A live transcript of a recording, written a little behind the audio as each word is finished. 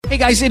Hey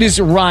guys, it is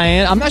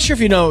Ryan. I'm not sure if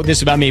you know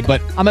this about me, but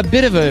I'm a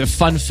bit of a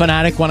fun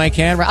fanatic when I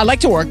can. I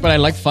like to work, but I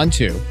like fun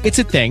too. It's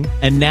a thing.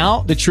 And now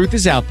the truth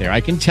is out there.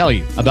 I can tell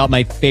you about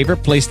my favorite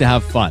place to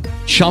have fun.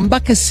 Chumba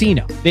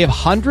Casino. They have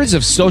hundreds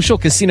of social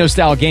casino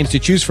style games to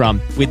choose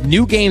from with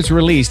new games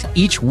released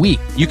each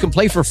week. You can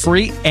play for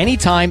free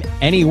anytime,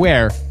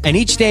 anywhere. And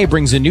each day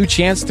brings a new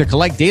chance to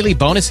collect daily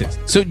bonuses.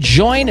 So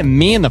join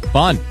me in the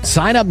fun.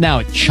 Sign up now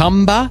at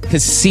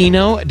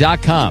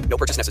ChumbaCasino.com. No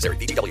purchase necessary.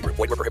 VGW Group.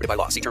 Void where prohibited by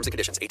law. See terms and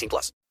conditions.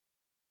 18+.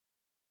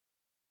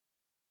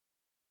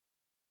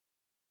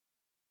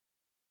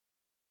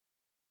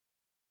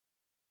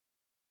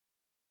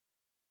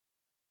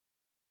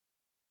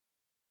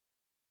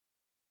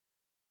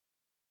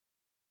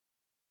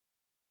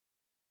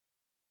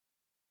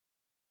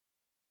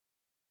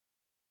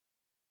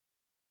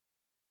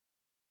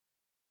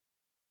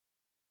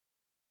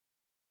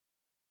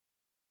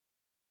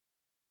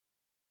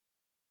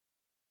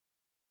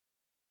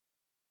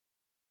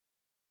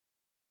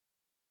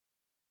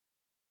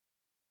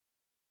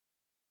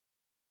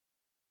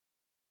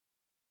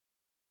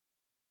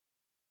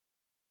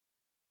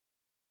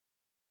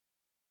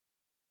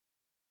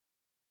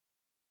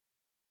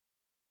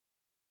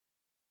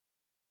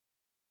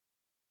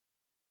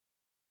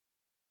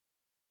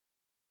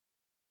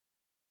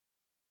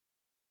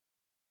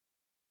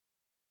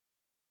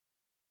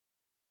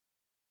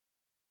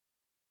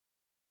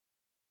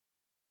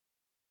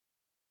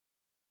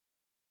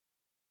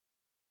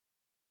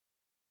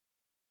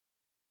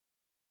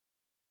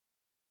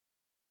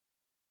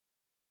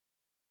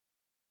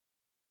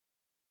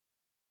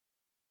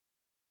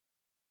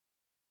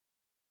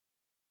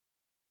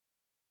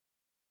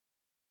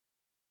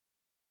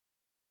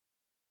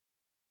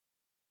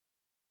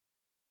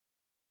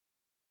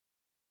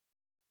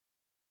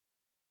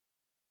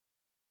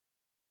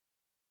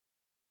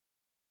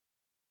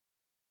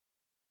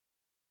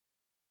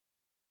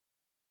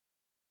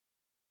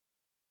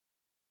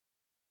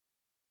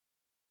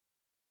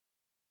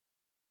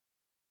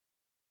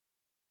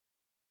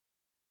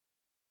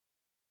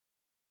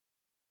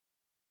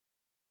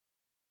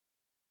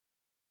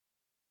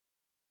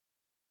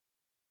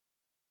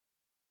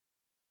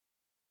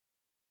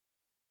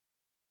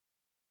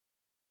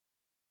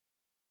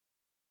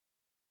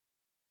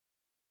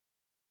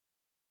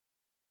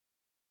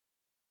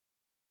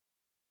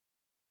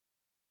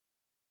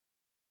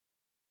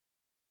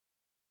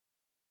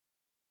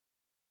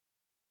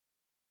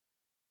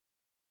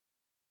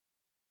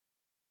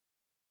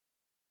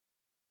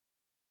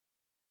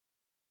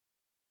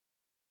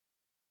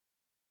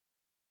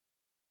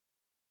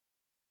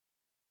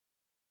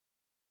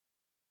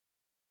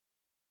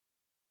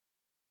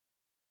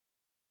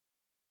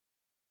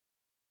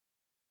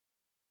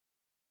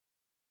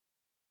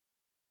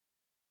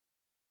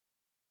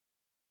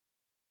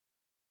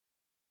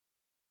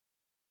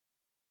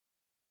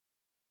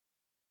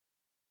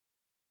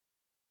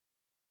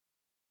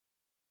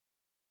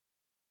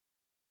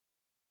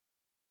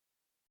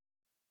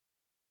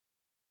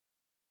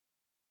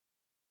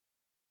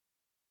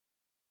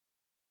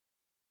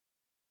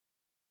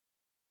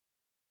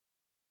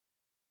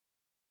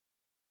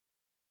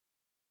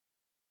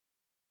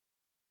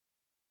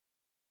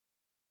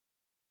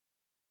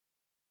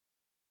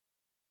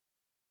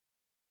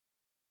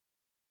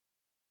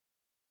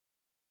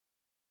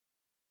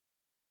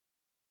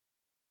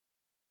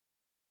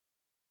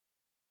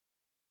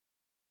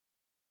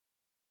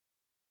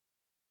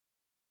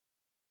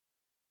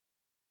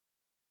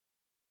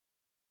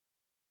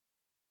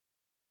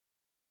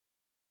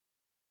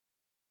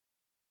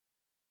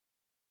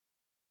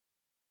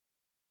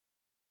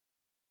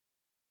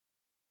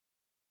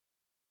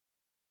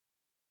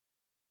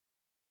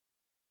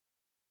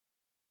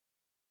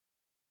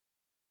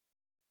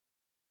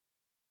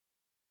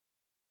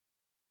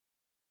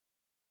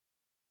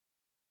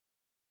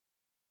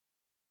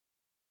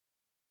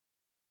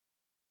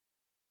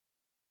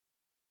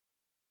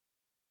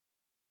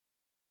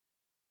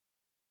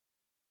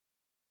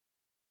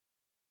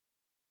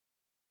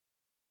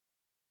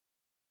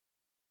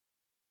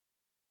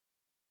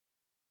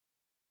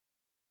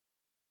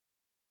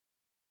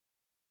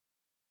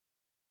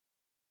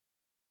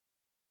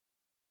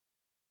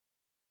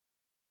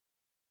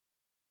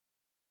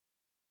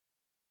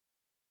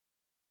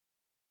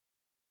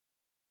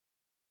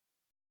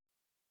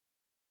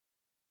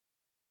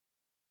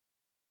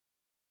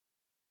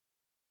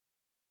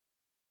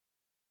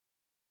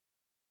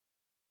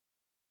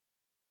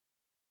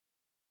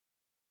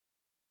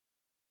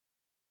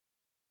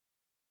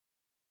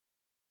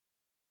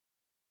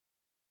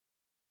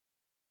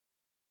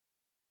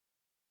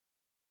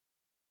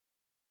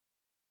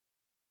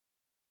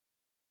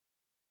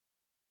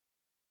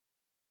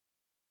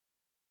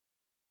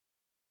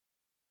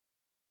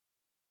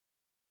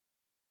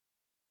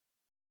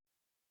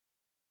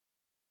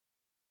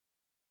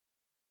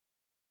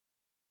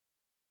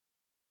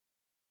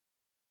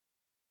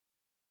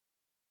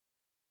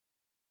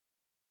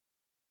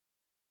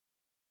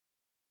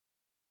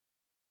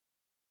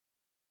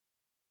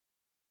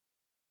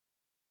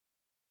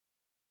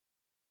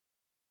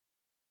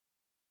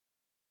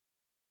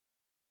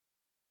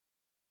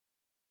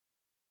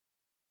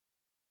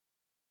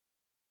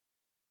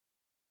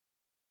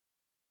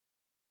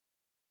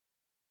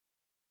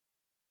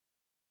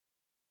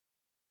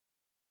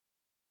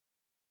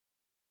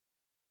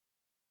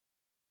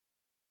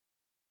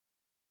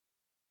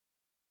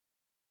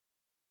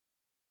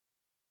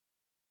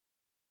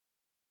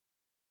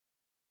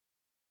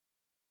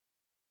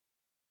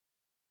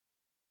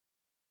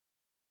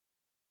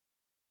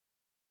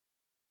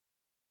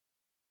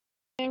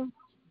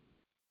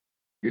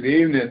 Good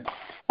evening.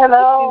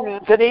 Hello.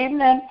 Good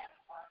evening.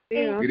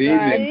 Good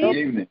evening. Good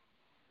evening.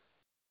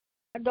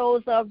 I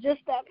dozed off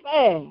just that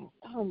fast.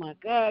 Oh my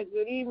God.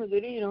 Good evening.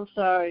 Good evening. I'm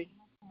sorry.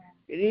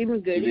 Good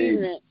evening. Good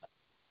evening.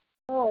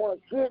 Oh my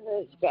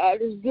goodness.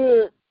 God is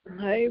good.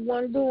 How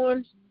everyone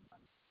doing?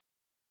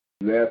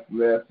 Bless.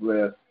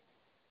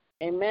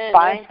 Amen.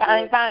 Fine.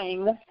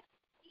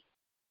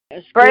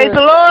 Praise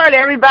the Lord,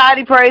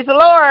 everybody. Praise the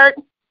Lord.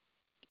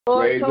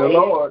 Praise the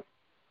Lord.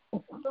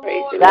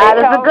 God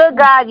is a good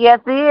God. Yes,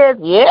 He is.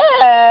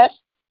 Yes.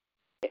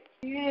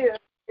 Yeah.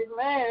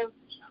 Amen.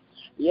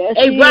 Yes.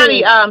 Hey,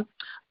 Ronnie.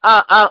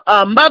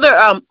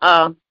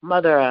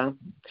 Mother.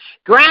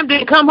 Graham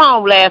didn't come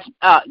home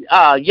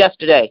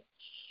yesterday.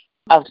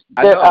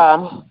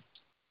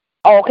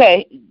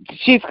 Okay.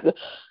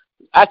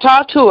 I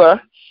talked to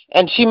her,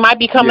 and she might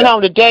be coming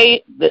home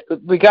today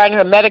regarding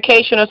her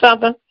medication or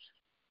something.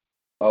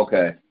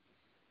 Okay.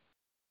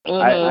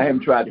 Mm-hmm. I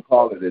haven't tried to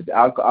call her today.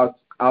 I'll call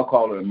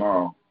her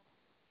tomorrow.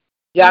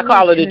 Yeah, I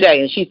called her today,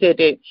 and she said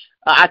that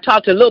I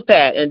talked to Lil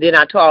Pat, and then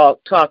I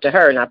talked to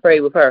her, and I prayed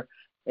with her,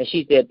 and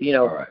she said,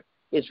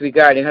 it's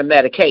regarding her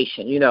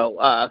medication.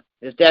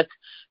 If that's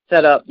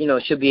set up,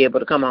 she'll be able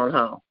to come on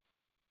home.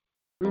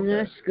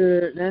 Okay.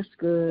 That's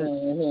good.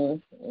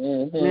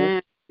 Mm-hmm.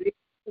 Man,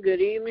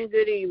 good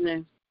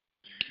evening.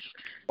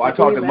 Well, I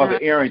talked to Mother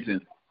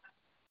Arrington.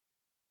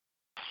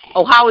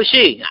 Oh, how is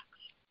she?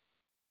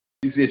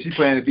 She said she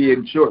planned to be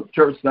in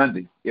church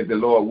Sunday, if the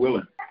Lord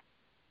willing.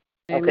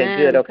 Amen. Okay,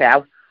 good. Okay, I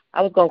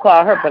was gonna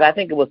call her, but I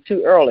think it was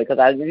too early because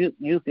I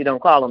usually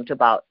don't call them till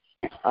about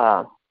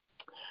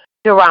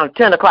till around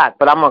 10 o'clock.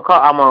 But I'm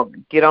gonna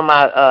get on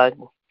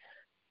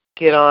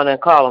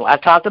and call them. I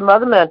talked to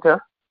Mother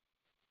Mentor,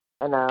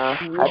 and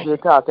I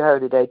did talk to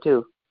her today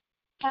too.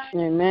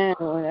 Amen.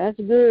 Well, that's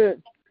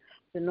good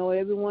to know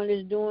everyone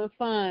is doing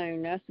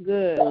fine. That's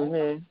good.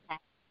 Mm-hmm.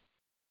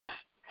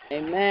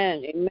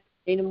 Amen.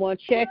 Any more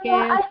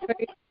check-ins,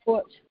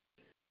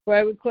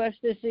 prayer requests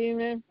this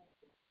evening?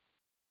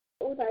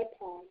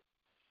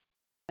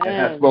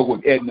 I spoke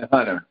with Edna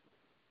Hunter.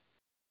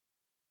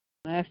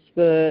 That's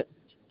good.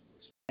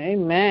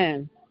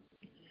 Amen.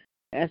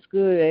 That's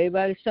good.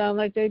 Everybody sounds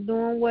like they're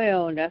doing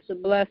well, and that's a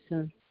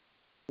blessing.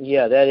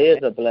 Yeah, that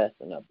is a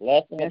blessing. A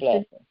blessing.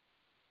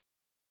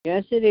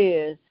 Yes, it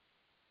is.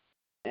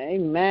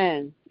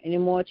 Amen. Any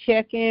more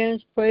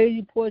check-ins, praise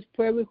reports,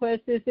 prayer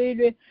requests this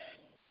evening?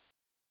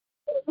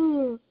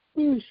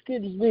 Excuse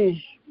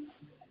me.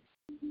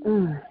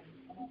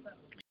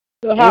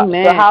 So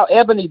how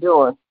Ebony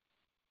doing?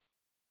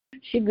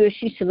 She good.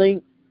 She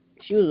sleep.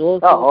 She was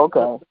also. Oh,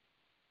 okay.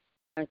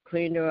 I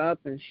cleaned her up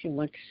and she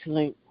went to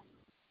sleep.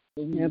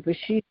 Mm-hmm. Yeah, but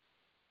she's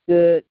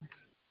good.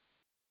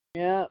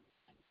 Yep.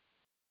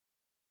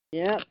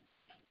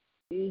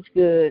 She's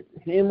good.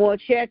 Any more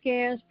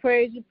check-ins,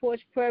 praise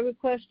reports, prayer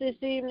requests this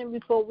evening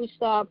before we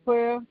start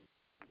prayer?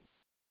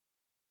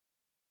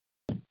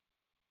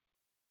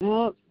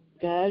 Yep.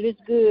 God is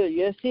good.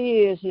 Yes,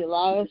 He is. He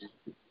allowed us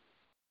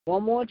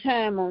one more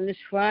time on this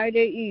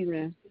Friday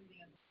evening.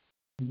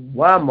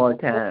 One more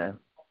time.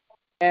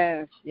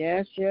 Yes.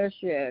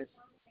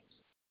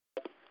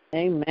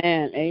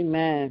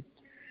 Amen.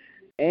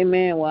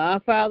 Well, our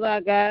Father,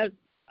 our God,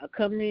 I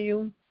come to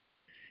you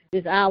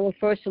this hour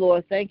first,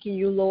 Lord. Thanking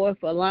you, Lord,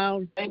 for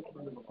allowing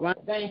Ron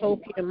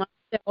Toki and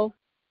myself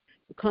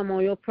to come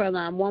on your prayer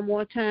line one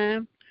more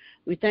time.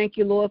 We thank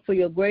you, Lord, for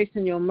your grace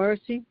and your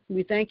mercy.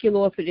 We thank you,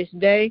 Lord, for this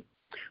day.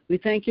 We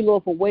thank you,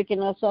 Lord, for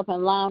waking us up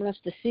and allowing us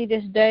to see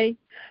this day.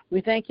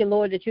 We thank you,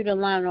 Lord, that you didn't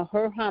allow no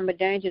hurt, harm, or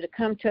danger to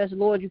come to us,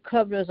 Lord. You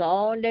covered us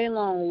all day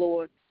long,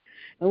 Lord.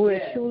 And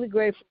we're truly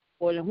grateful,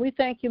 Lord. And we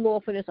thank you,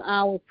 Lord, for this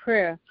hour of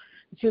prayer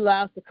that you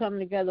allow us to come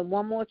together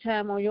one more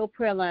time on your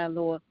prayer line,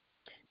 Lord.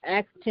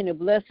 Ask you to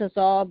bless us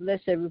all, bless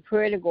every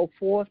prayer to go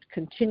forth,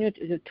 continue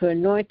to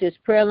anoint this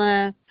prayer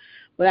line.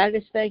 But I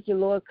just thank you,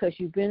 Lord, because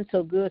you've been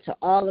so good to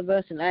all of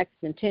us, and ask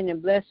you to continue to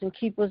bless and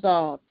keep us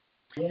all.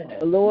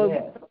 Lord,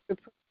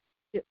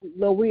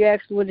 we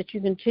ask, Lord, that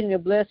you continue to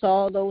bless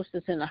all those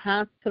that's in the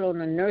hospital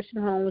and the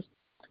nursing homes,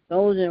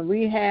 those in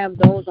rehab,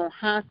 those on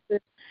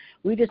hospice.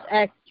 We just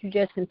ask that you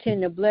just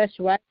continue to bless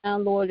right now,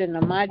 Lord, in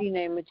the mighty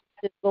name of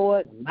Jesus,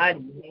 Lord.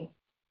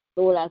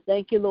 Lord, I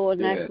thank you, Lord,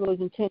 and ask, Lord,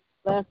 continue to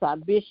bless our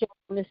bishop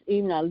on this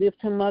evening. I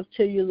lift him up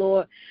to you,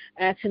 Lord,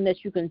 asking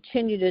that you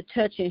continue to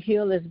touch and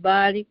heal his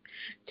body.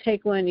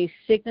 Take away any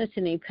sickness,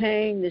 any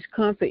pain,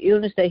 discomfort,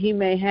 illness that he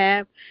may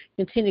have.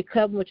 Continue to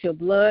cover him with your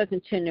blood.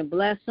 Continue to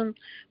bless him.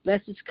 Bless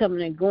his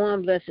coming and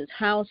going. Bless his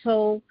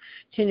household.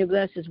 Continue to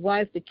bless his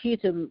wife, the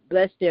kids, and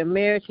bless their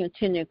marriage.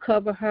 Continue to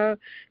cover her.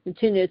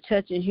 Continue to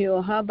touch and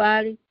heal her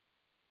body.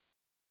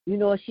 You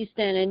know, she's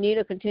standing in need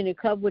of, continue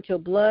to cover with your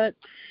blood.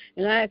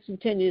 And I ask you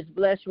to continue to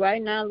bless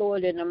right now,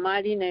 Lord, in the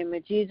mighty name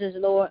of Jesus,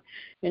 Lord.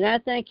 And I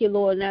thank you,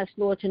 Lord, and ask,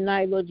 Lord,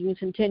 tonight, Lord, you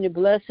continue to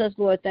bless us,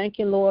 Lord. Thank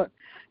you, Lord,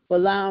 for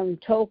allowing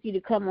Toki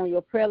to come on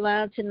your prayer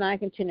line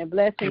tonight. Continue to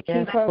bless and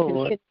keep her.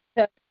 Continue to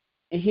touch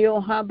and heal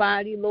her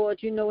body,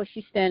 Lord. You know what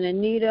she's standing in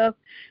need of.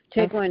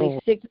 Take away any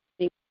sickness,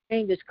 any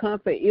pain,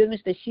 discomfort,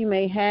 illness that she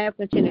may have.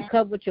 Continue to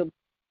cover with your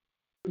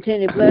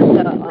Continue to bless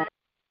her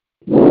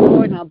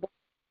Lord and her boys.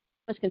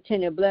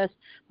 Continue to bless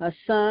her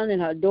son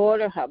and her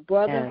daughter, her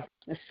brother,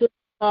 her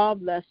sister-in-law.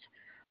 Bless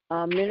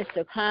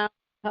Minister Kyle,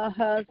 her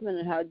husband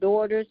and her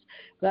daughters.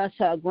 Bless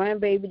her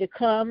grandbaby to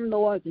come,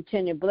 Lord.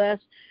 Continue to bless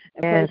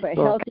and pray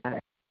for a healthy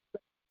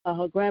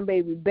her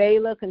grandbaby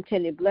Bayla.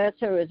 Continue to bless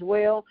her as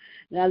well.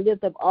 And I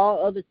lift up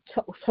all other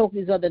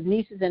tokens of the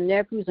nieces and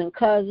nephews and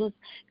cousins,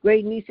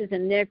 great nieces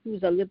and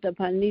nephews. I lift up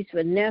her niece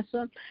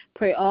Vanessa.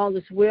 Pray all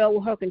is well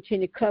with her.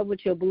 Continue to cover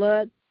with your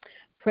blood.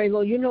 Pray,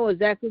 Lord, you know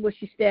exactly what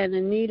she's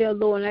standing in need of,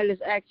 Lord, and I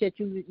just ask that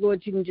you,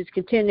 Lord, you can just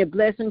continue to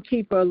bless and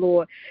keep her,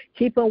 Lord.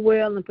 Keep her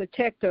well and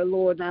protect her,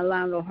 Lord, and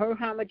allow her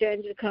homage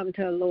angel to come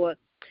to her, Lord.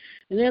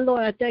 And then,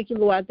 Lord, I thank you,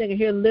 Lord. I thank you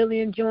here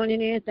Lillian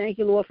joining in. Thank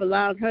you, Lord, for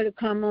allowing her to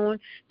come on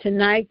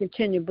tonight.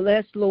 Continue to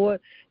bless, Lord.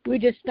 We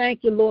just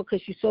thank you, Lord,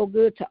 because you're so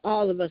good to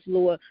all of us,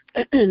 Lord.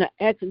 And I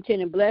ask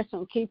continue to bless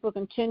and keep her.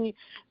 Continue to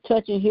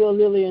touch and heal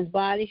Lillian's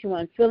body. She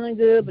wasn't feeling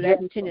good, but I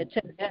continue to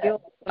touch and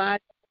heal her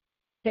body.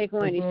 Take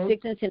away any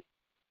sickness and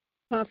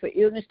comfort,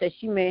 illness that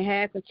she may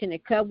have. Continue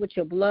to cover with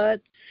your blood.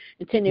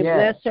 Continue to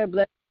bless her,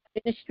 bless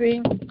her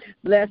ministry,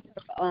 bless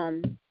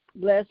her,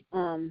 bless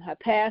her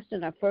pastor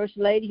and her first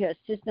lady, her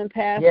assistant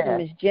pastor,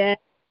 Miss Jan,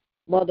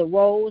 Mother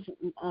Rose,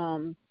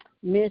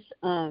 Miss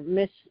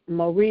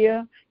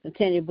Maria.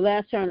 Continue to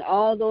bless her and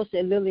all those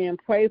that Lillian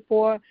pray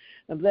for.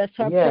 And bless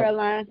her prayer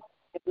line.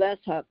 Bless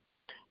her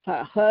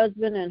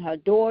husband and her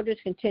daughters.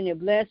 Continue to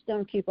bless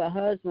them. Keep her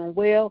husband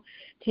well.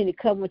 Continue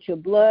to cover with your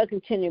blood.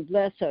 Continue to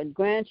bless her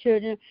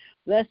grandchildren.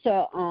 Bless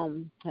her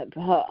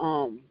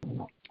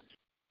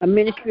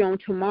ministry on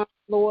tomorrow,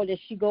 Lord, as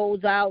she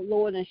goes out,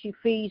 Lord, and she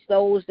feeds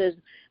those that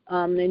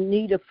in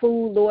need of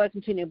food, Lord.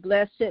 Continue to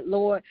bless it,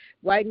 Lord.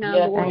 Right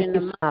now, Lord, in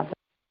the mind,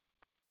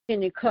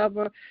 continue to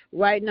cover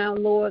right now,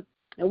 Lord.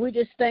 And we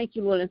just thank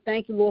you, Lord, and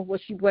thank you, Lord, for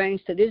what she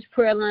brings to this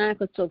prayer line.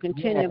 So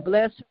continue to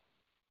bless her.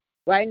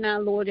 Right now,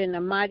 Lord, in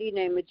the mighty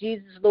name of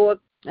Jesus, Lord,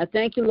 I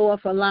thank you, Lord,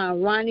 for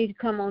allowing Ronnie to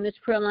come on this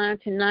prayer line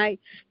tonight.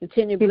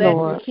 Continue to bless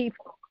and keep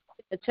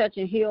him, touch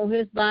and heal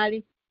his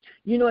body.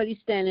 You know what he's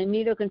standing in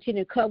need of.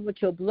 Continue to cover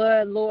with your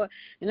blood, Lord.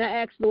 And I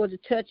ask, Lord, to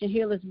touch and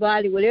heal his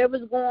body.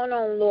 Whatever's going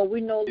on, Lord,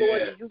 we know,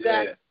 Lord, that you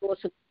got it, Lord.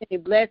 So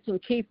continue to bless him,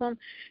 keep him,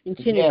 and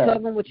continue to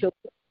cover him with your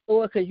blood,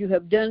 Lord, because you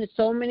have done it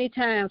so many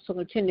times. So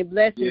continue to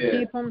bless and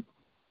keep him.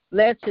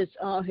 Bless his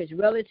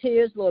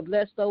relatives, Lord.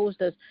 Bless those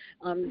that's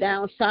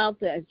down south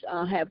that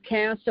have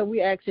cancer.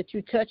 We ask that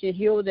you touch and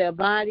heal their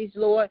bodies,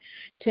 Lord.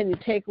 Tend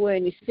to take away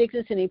any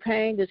sickness, any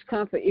pain,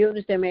 discomfort,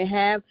 illness they may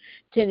have.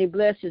 Tend to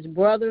bless his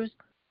brothers.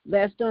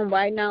 Bless them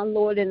right now,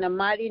 Lord, in the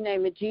mighty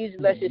name of Jesus.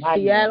 Bless his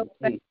Seattle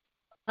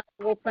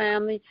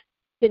family.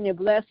 Tend to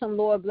bless him,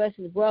 Lord. Bless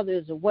his brother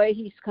is away.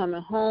 He's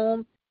coming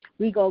home.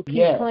 We go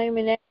keep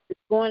claiming that it's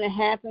going to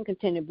happen.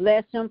 Continue to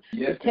bless him.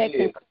 Protect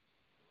him.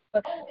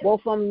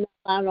 Both of them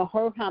allow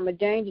her harm or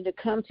danger to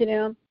come to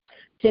them.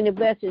 Continue to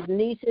bless his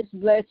nieces,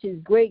 bless his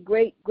great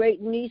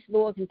niece,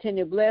 Lord.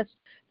 Continue to bless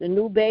the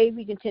new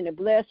baby. Continue to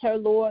bless her,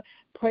 Lord.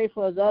 Pray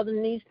for his other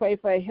niece. Pray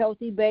for a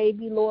healthy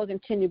baby, Lord.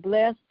 Continue to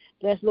bless.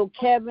 Bless little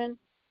Kevin,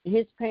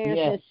 his parents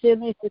and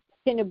siblings.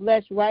 Continue to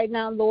bless right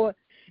now, Lord,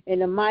 in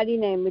the mighty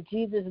name of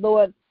Jesus,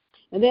 Lord.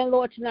 And then,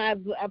 Lord, tonight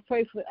I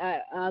pray for,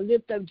 I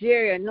lift up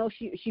Jerry. I know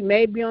she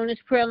may be on this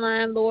prayer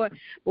line, Lord,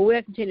 but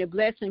we'll continue to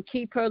bless and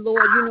keep her,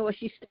 Lord. You know what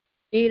she's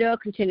in need of.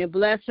 Continue to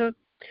bless her.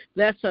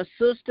 Bless her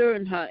sister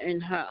and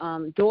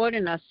her daughter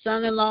and her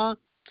son-in-law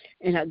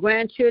and her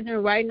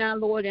grandchildren right now,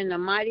 Lord, in the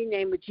mighty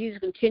name of Jesus.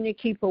 Continue to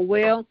keep her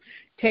well.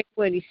 Take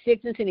away any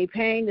sickness, any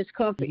pain,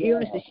 discomfort,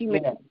 illness that she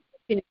may continue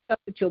to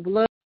cover with your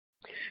blood.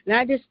 And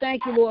I just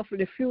thank you, Lord, for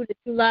the few that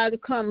you allowed to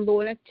come,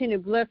 Lord. And continue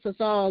to bless us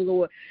all,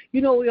 Lord.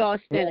 You know we all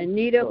stand in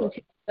need of.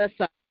 Continue to bless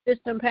our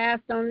sister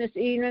passed on this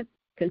evening.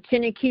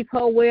 Continue to keep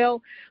her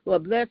well.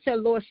 Lord, bless her,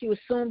 Lord. She will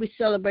soon be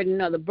celebrating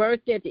another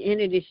birthday at the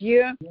end of this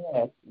year.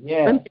 At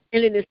the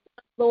end of this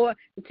month, Lord.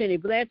 Continue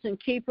to bless and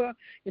keep her.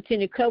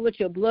 Continue to cover with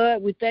your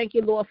blood. We thank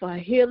you, Lord, for her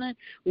healing.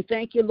 We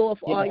thank you, Lord,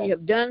 for all you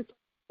have done.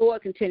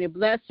 Lord, continue to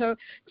bless her.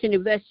 Continue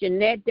to bless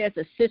Jeanette, that's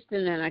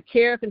assistant in our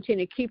care.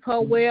 Continue to keep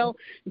her well.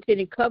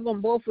 Continue to cover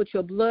them both with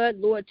your blood.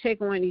 Lord, take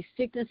away any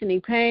sickness,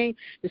 any pain,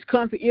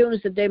 discomfort,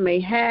 illness that they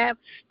may have.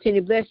 Continue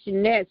to bless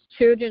Jeanette's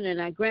children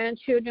and our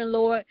grandchildren,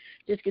 Lord.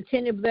 Just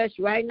continue to bless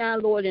right now,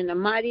 Lord, in the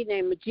mighty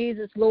name of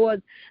Jesus,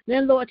 Lord.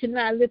 Then, Lord,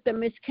 tonight lift up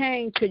Miss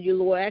Kane to you,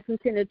 Lord. I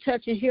continue to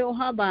touch and heal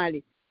her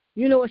body.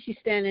 You know what she's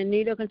standing in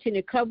need of.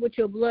 Continue to cover with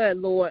your blood,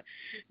 Lord.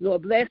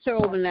 Lord, bless her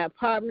over in that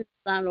apartment.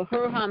 Allow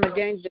her harm and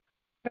danger,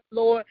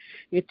 Lord.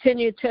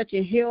 Continue to touch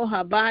and heal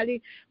her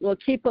body.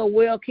 Lord, keep her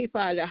well, keep her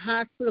out of the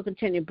hospital.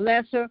 Continue to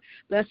bless her.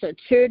 Bless her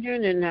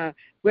children and her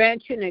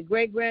grandchildren and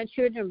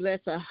great-grandchildren. Bless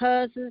her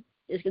husband.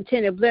 Just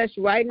continue to bless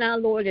right now,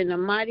 Lord, in the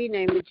mighty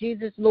name of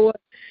Jesus, Lord.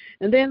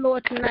 And then,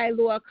 Lord, tonight,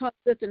 Lord, I come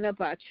lifting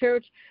up our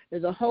church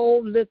as a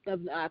whole, lift up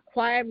our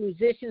choir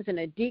musicians and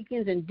the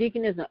deacons and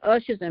deaconess and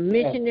ushers and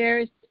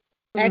missionaries.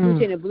 I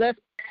continue to bless,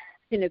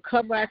 continue to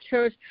cover our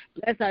church.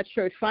 Bless our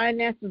church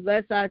finances.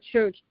 Bless our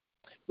church.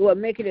 Lord,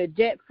 make it a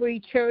debt-free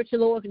church,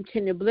 Lord.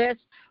 Continue to bless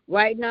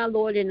right now,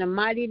 Lord, in the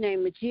mighty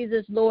name of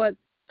Jesus, Lord.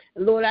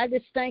 Lord, I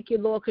just thank you,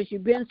 Lord, because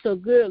you've been so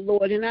good,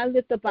 Lord. And I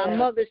lift up our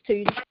mothers to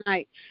you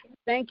tonight.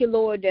 Thank you,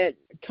 Lord, that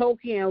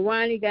Toki and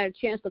Ronnie got a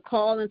chance to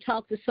call and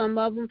talk to some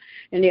of them,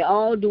 and they're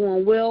all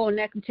doing well. And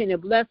that continue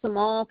to bless them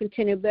all.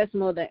 Continue to bless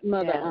Mother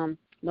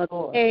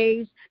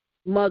Hayes,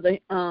 Mother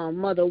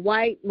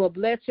White. Well,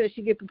 bless her.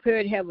 She get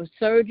prepared to have a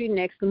surgery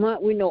next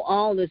month. We know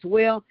all is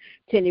well.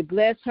 Continue to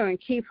bless her and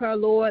keep her,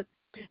 Lord.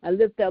 I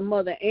lift up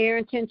Mother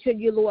Arrington to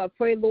you, Lord. I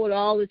pray, Lord,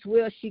 all is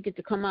well. She gets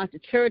to come out to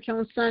church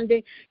on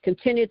Sunday.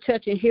 Continue to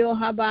touch and heal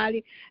her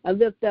body. I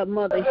lift up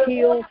Mother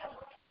Hill.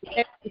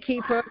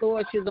 Keep her,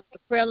 Lord. She was on the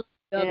prayer line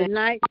the other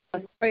night.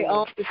 I pray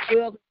all is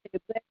well.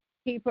 Bless,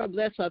 keep her.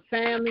 Bless her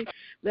family.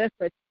 Bless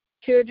her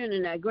children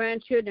and her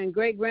grandchildren and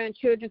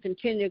great-grandchildren.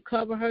 Continue to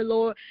cover her,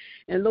 Lord.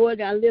 And,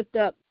 Lord, I lift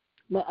up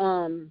all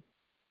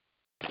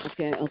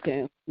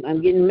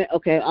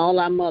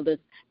our mothers.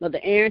 Mother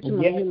Arrington,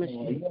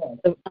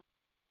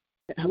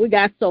 we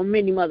got so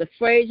many. Mother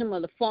Frazier,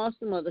 Mother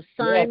Foster, Mother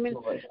Simon,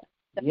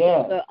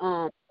 Mother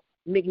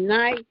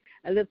McKnight.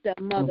 I lift up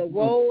Mother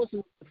Rose,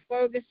 Mother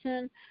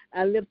Ferguson.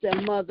 I lift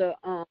up Mother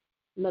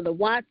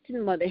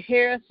Watson, Mother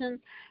Harrison,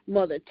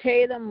 Mother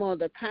Taylor,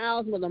 Mother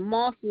Kyles, Mother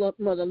Moss,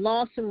 Mother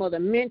Lawson, Mother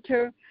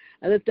Mentor.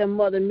 I lift up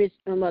Mother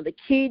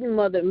Keaton,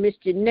 Mother Miss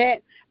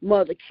Jeanette,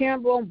 Mother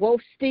Kimbrough,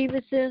 both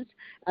Stevensons.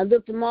 I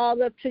lift them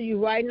all up to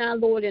you right now,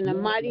 Lord, in the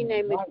mighty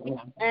name of Jesus.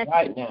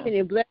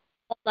 Continue to bless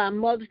all our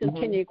mothers,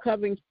 continue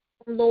covering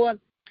them, Lord.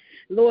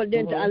 Lord,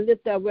 then I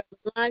lift up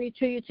Reverend Lonnie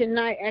to you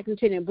tonight. I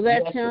continue to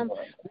bless him.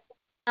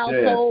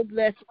 Household,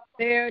 bless his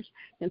marriage,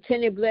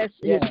 continue to bless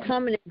his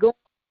coming and going.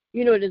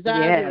 You know,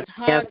 desire his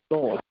heart.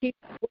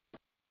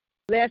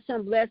 Bless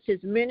him, bless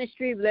his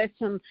ministry, bless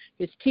him,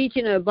 his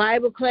teaching of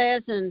Bible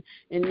class and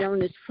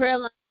on his prayer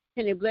line.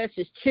 Continue to bless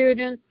his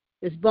children,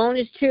 his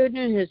bonus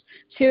children, his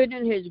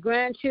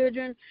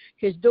grandchildren,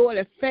 his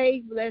daughter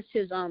Faith, bless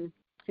his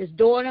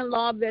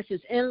daughter-in-law, bless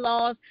his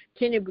in-laws.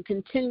 Continue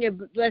to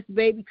bless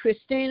baby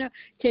Christina.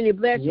 Continue to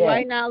bless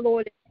right now,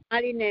 Lord, in the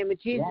mighty name of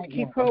Jesus.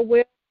 Keep her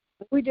well.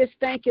 We just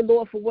thank you,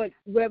 Lord, for what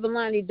Reverend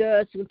Lonnie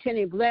does to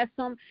continue to bless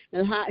him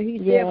and how he's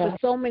there for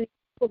so many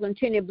people.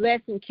 Continue to bless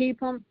and keep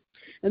him.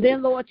 And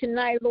then, Lord,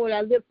 tonight, Lord,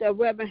 I lift up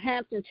Reverend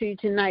Hampton to you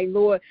tonight,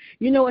 Lord.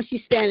 You know what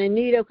she's standing in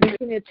need of.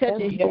 Continue to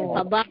touch and heal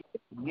her body.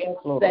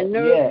 That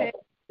nerve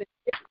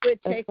pain,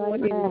 take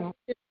away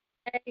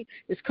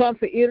this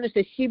comfort illness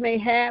that she may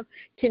have.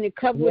 Continue to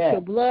cover with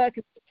your blood.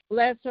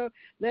 Bless her.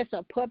 Bless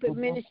her puppet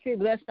ministry.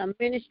 Bless her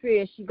ministry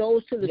as she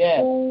goes to the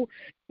school.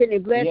 Continue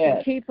to bless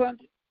and keep her.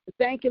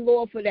 Thank you,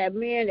 Lord, for that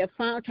man that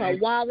found her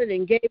wallet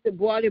and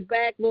brought it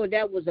back. Lord,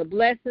 that was a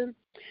blessing.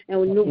 And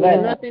when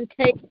nothing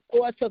takes,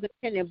 Lord, so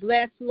continue to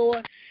bless,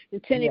 Lord.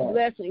 Continue to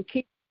bless and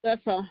keep bless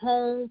her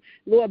home.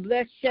 Lord,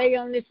 bless Shay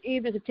on this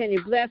evening. Continue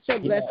to bless her.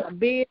 Bless her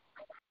business.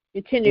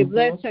 Continue to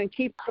bless her and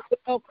keep her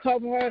well,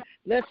 cover her.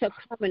 Bless her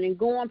coming and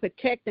going.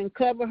 Protect and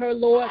cover her,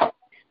 Lord.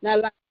 Now,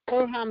 allow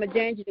her harm or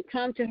danger to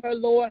come to her,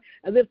 Lord.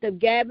 I lift up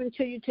Gavin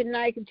to you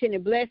tonight. Continue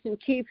to bless and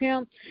keep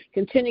him.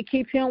 Continue to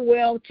keep him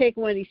well. Take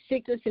away any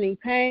sickness and any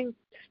pain,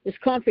 this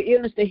comfort,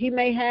 illness that he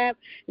may have.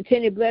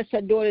 Continue to bless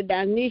her daughter,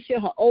 Donisha,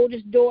 her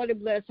oldest daughter.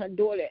 Bless her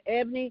daughter,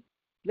 Ebony.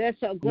 Bless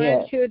her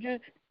grandchildren.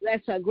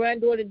 Bless her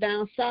granddaughter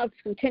down south.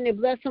 Continue to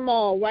bless them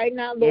all right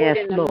now, Lord,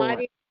 in the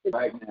mighty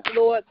name,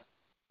 Lord.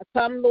 I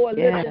come, Lord,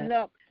 lifting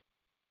up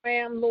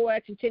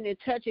Lord, continue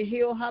to touch and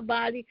heal her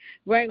body.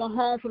 Bring her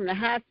home from the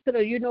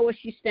hospital. You know what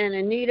she's standing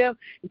in need of.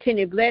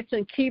 Continue to bless her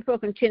and keep her.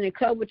 Continue to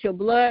cover with your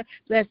blood.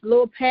 Bless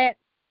little Pat.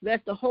 Bless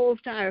the whole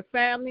entire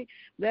family.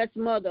 Bless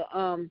Mother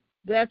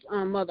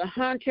Mother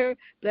Hunter.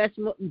 Bless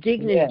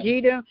Deacon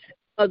Jeter.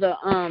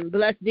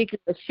 Bless Deacon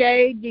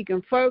Lachey,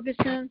 Deacon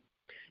Ferguson,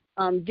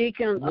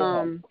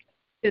 Deacon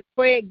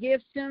Fred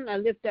Gibson. I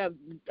lift up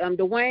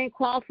Dwayne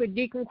Crawford,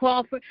 Deacon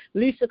Crawford,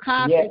 Lisa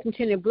Costa.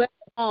 Continue to bless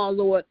them all,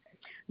 Lord.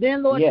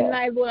 Then, Lord,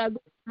 tonight, Lord, I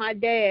look at my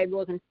dad,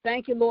 Lord, and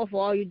thank you, Lord,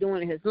 for all you're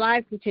doing in his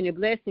life. Continue to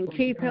bless and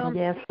keep him.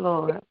 Yes,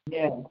 Lord.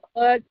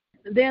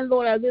 Then,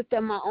 Lord, I lift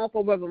up my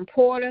Uncle Reverend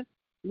Porter.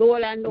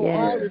 Lord, I know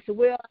all is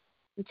well.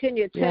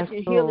 Continue to touch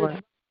and heal his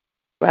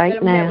body.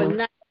 Right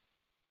now.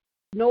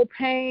 No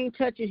pain.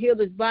 Touch and heal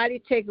his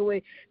body. Take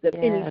away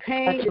any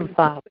pain,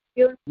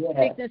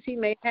 sickness he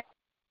may have.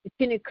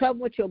 Continue to cover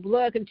with your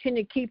blood.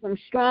 Continue to keep him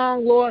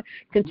strong, Lord.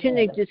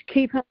 Continue to just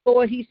keep him,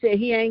 Lord. He said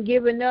he ain't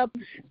giving up.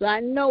 So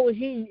I know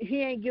he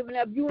ain't giving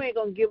up. You ain't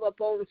going to give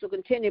up on him. So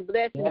continue to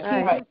bless and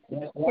keep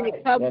him. Continue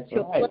to cover with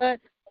your blood.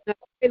 And I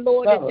pray,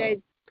 Lord,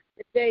 that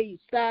they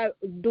start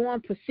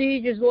doing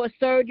procedures, Lord,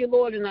 surgery,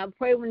 Lord. And I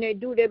pray when they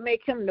do, they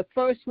make him the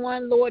first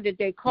one, Lord, that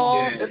they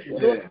call.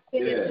 Lord,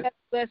 continue to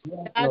bless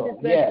the doctors,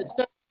 bless the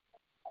surgeons.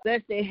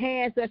 Bless their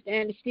hands, bless the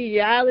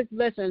anesthesiologists,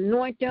 bless and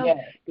anoint them,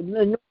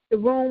 anoint the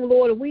room,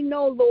 Lord. And we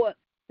know, Lord,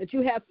 that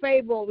you have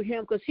favor over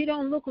him because he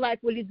don't look like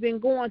what he's been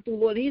going through,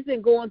 Lord. He's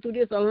been going through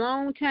this a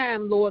long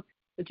time, Lord.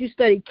 That you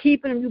study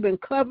keeping him, you've been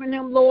covering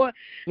him, Lord.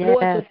 Yes,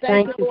 Lord, so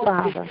thank you, Lord,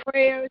 Father. for his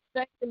prayers.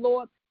 Thank you,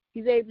 Lord,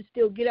 He's able to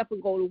still get up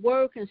and go to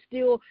work and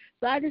still.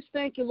 So I just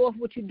thank you, Lord,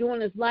 for what you're doing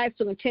in his life.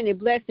 So continue to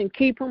bless and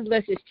keep him.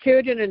 Bless his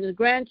children and his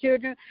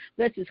grandchildren.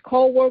 Bless his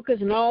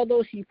co-workers and all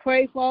those he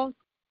prayed for.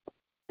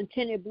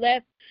 Continue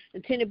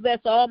to bless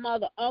all my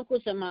other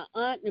uncles and my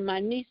aunt and my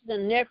nieces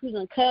and nephews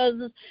and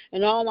cousins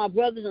and all my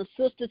brothers and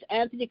sisters,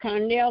 Anthony,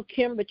 Carnell,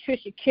 Kim,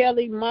 Patricia,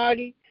 Kelly,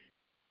 Marty,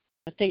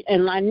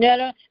 and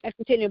Lynetta. I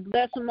continue to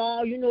bless them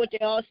all. You know what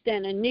they all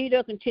stand in need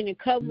of. Continue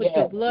to cover with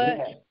your blood.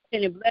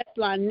 Continue to bless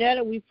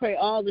Lynetta. We pray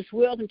all is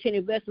well. Continue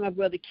to bless my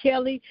brother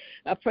Kelly.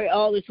 I pray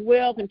all is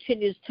well.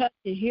 Continue to touch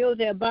and heal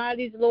their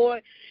bodies,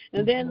 Lord.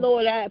 And then,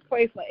 Lord, I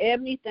pray for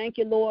Ebony. Thank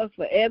you, Lord,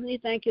 for Ebony.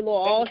 Thank you,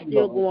 Lord. All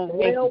still going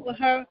well with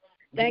her.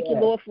 Thank you,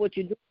 Lord, for what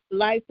you do in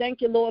life.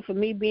 Thank you, Lord, for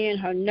me being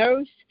her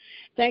nurse.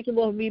 Thank you,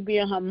 Lord, for me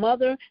being her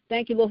mother.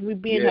 Thank you, Lord, for me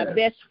being her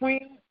best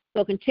friend.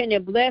 So continue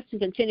to bless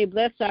and continue to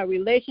bless our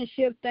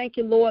relationship. Thank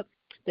you, Lord,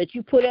 that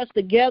you put us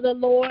together,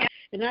 Lord.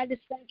 And I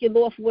just thank you,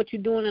 Lord, for what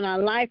you're doing in our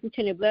life.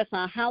 Continue to bless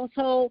our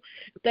household.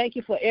 Thank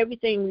you for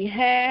everything we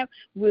have.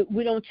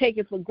 We don't take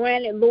it for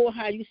granted, Lord,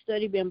 how you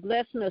study been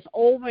blessing us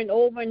over and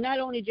over. And not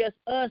only just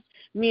us,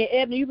 me and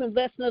Ebony, you've been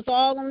blessing us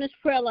all on this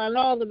prayer line,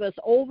 all of us,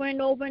 over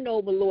and over and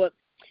over, Lord.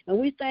 And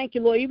we thank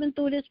you, Lord, even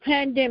through this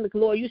pandemic,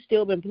 Lord, you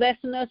still been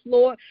blessing us,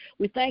 Lord.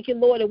 We thank you,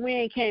 Lord, that we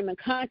ain't came in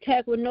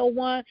contact with no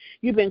one.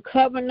 You've been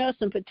covering us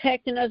and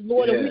protecting us,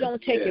 Lord, and we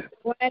don't take it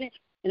for granted.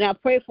 And I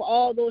pray for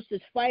all those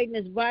that's fighting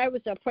this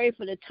virus. I pray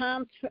for the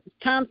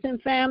Thompson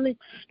family,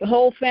 the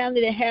whole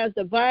family that has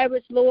the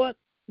virus, Lord.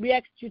 We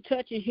ask that you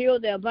touch and heal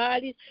their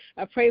bodies.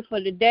 I pray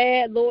for the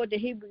dad, Lord, that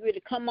he be able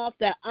to come off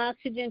that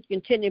oxygen,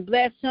 continue to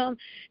bless him,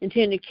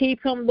 continue to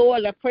keep him,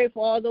 Lord. I pray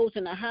for all those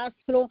in the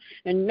hospital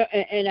and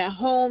at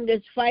home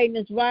that's fighting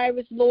this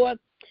virus, Lord.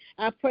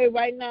 I pray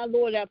right now,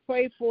 Lord, I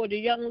pray for the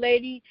young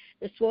lady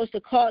that's supposed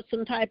to cause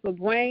some type of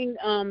brain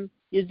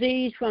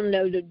disease from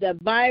the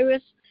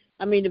virus.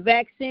 The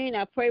vaccine.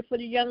 I pray for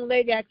the young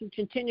lady. I can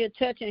continue to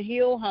touch and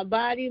heal her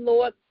body,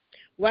 Lord.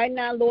 Right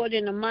now, Lord,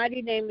 in the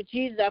mighty name of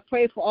Jesus, I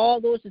pray for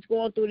all those that's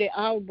going through their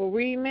hour of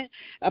bereavement.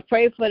 I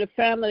pray for the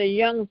family, the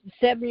young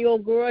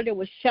 7-year-old girl that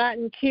was shot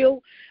and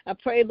killed. I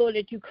pray, Lord,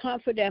 that you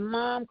comfort that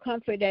mom,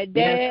 comfort that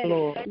dad.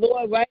 Yes,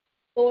 Lord, right,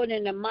 Lord,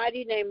 in the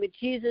mighty name of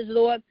Jesus,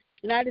 Lord.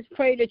 And I just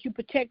pray that you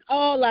protect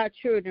all our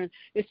children.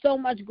 There's so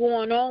much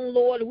going on,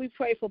 Lord. We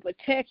pray for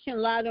protection.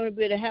 Allow them to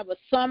be able to have a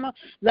summer.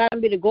 Allow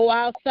them to be able to go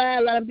outside.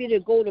 Allow them to be able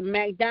to go to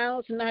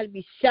McDonald's and not to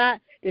be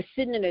shot. They're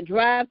sitting in the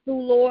drive-thru,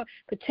 Lord.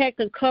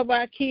 Protect and cover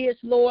our kids,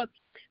 Lord.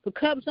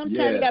 Because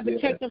sometimes you got to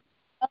protect them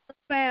from the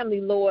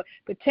family, Lord.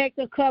 Protect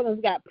and cover them.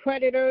 We got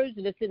predators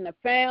that's in the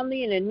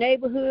family, in the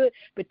neighborhood.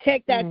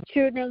 Protect our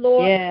children,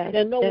 Lord.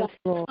 That no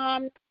one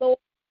harm them, Lord.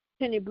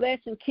 Continue to bless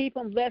and keep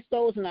them. Bless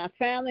those in our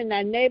family, in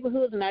our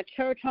neighborhoods, in our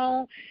church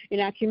home, in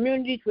our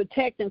communities.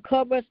 Protect and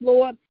cover us,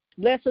 Lord.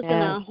 Bless us in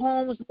our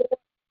homes, Lord.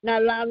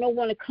 Not allow no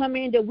one to come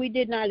in that we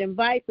did not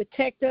invite.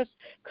 Protect us.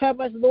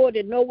 Cover us, Lord,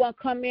 that no one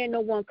come in, no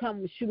one come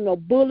and shoot no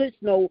bullets,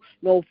 no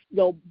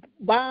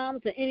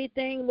bombs or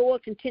anything,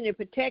 Lord. Continue to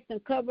protect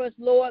and cover us,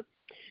 Lord.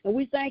 And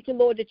we thank you,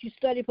 Lord, that you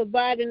study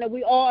providing that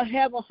we all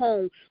have a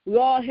home. We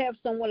all have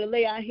somewhere to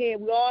lay our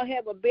head. We all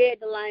have a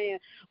bed to lie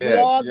in. We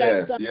all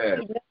got something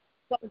to eat.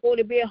 Go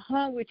to bed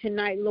hungry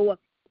tonight, Lord.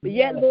 But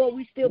yet, Lord,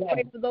 we still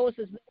pray for those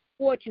that's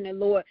fortunate,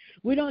 Lord.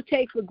 We don't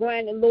take for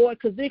granted, Lord,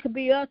 because it could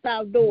be us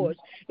outdoors.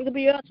 It could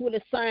be us with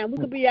a sign. We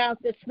could be out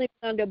there sleeping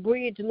under a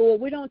bridge,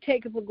 Lord. We don't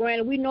take it for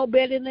granted. We know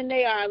better than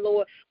they are,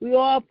 Lord. We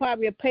all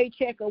probably a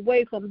paycheck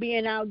away from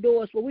being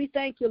outdoors. But we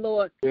thank you,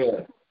 Lord.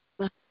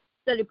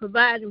 Study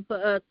providing for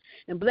us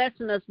and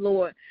blessing us,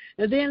 Lord.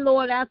 And then,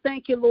 Lord, I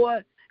thank you,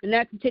 Lord. And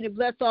that continue to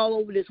bless all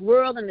over this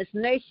world and this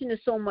nation.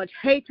 There's so much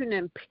hatred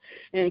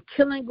and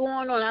killing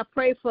going on. I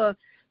pray,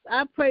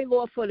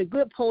 Lord, for the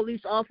good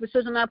police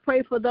officers, and I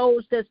pray for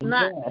those that's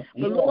not.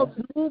 But Lord,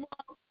 remove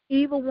all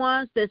evil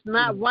ones that's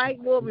not right,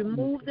 Lord.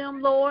 Remove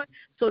them, Lord,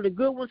 so the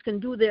good ones can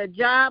do their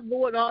job,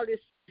 Lord. All this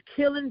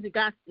killings, it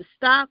got to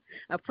stop.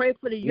 I pray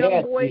for the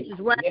young boys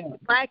that's riding the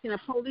bike and the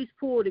police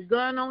pulled a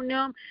gun on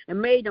them and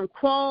made them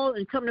crawl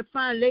and come to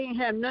find they didn't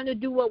have nothing to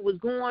do with what was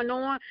going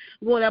on.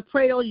 Lord, I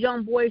pray those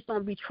young boys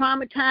don't be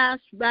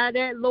traumatized by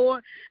that,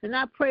 Lord. And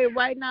I pray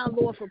right now,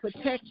 Lord, for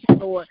protection,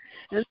 Lord.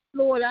 And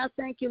Lord, I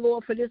thank you,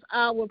 Lord, for this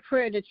hour of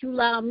prayer that you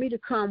allow me to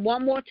come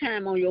one more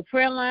time on your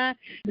prayer line.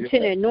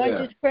 Continue to anoint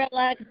this prayer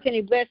line.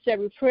 Continue to bless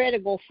every prayer to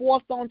go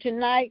forth on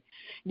tonight.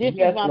 This is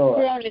my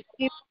prayer on this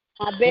evening.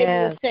 My baby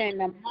was saying in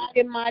the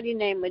mighty, mighty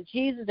name of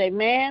Jesus,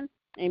 amen,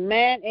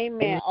 amen,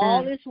 amen.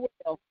 All is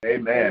well.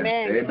 Amen.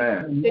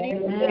 Amen. Good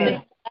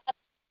evening.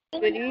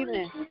 Good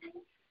evening.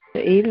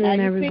 Good evening,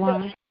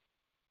 everyone.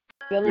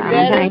 Feeling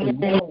better?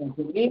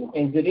 Good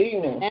evening. Good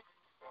evening.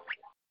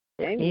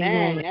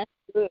 Amen. That's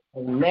good.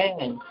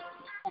 Amen.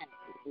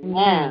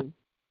 Amen.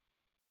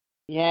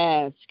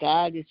 Yes,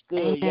 God is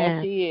good.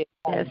 Amen. Yes, He is.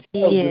 Yes, He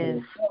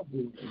is.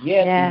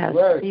 Yes.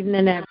 Good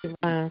evening,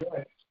 everyone.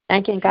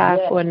 Thanking God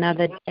for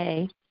another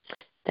day.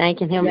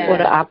 Thanking Him for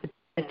the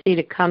opportunity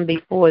to come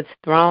before His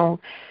throne.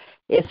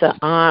 It's an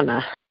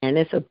honor and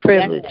it's a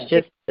privilege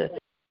just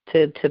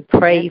to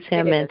praise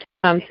Him and to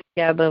come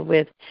together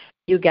with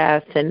you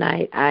guys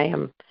tonight. I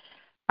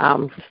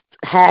am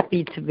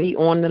happy to be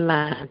on the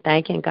line,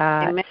 thanking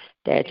God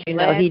that,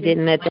 He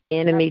didn't let the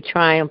enemy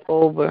triumph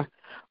over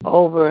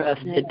us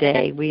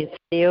today. We're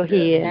still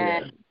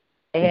here.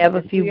 They have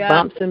a few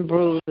bumps and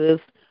bruises,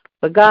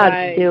 but God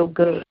is still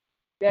good,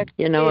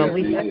 and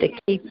we have to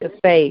keep the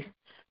faith.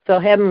 So,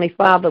 Heavenly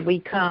Father, we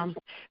come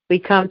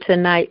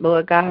tonight,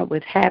 Lord God,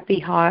 with happy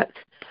hearts,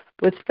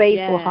 with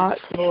faithful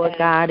hearts, Lord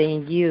God,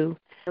 in you,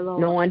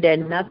 knowing that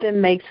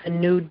nothing makes a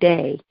new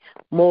day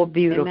more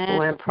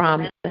beautiful and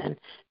promising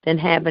than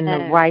having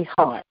the right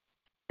heart,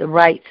 the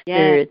right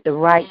spirit, the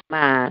right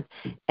mind,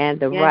 and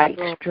the right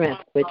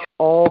strength, which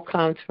all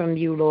comes from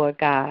you, Lord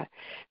God.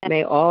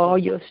 May all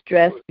your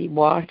stress be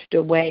washed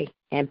away,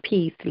 and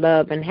peace,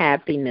 love, and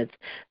happiness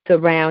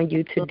surround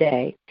you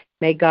today.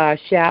 May God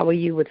shower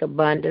you with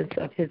abundance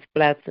of His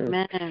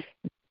blessings.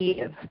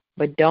 Give,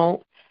 but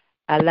don't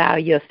allow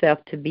yourself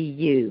to be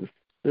used.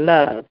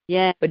 Love,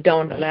 but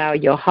don't allow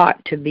your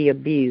heart to be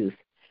abused.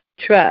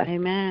 Trust,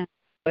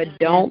 but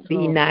don't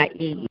be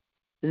naive.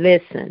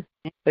 Listen,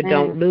 but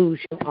don't lose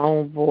your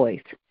own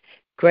voice.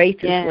 Grace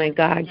is when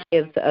God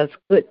gives us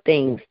good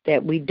things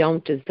that we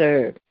don't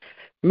deserve.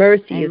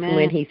 Mercy is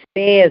when He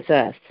spares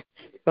us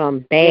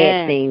from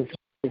bad things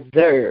we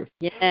deserve.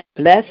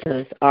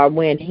 Blessings are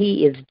when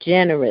He is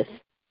generous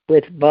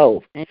with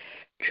both.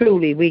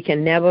 Truly, we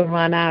can never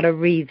run out of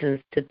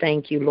reasons to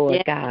thank you,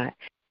 Lord God.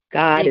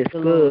 God is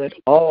good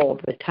all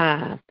the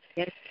time.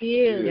 Yes, He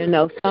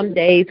is. Some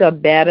days are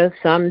better,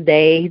 some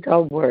days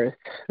are worse.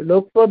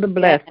 Look for the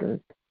blessings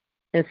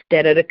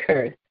instead of the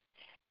curse.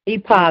 Be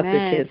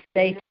positive,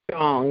 stay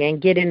strong,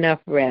 and get enough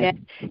rest.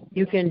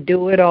 You can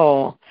do it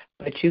all,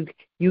 but you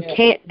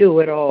can't do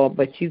it all,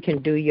 but you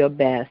can do your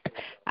best.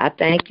 I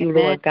thank you,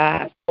 Lord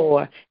God,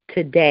 for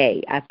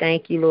today. I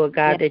thank you, Lord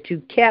God, that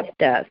you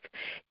kept us.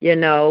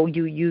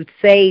 You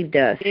saved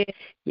us.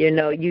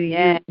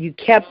 You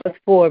kept us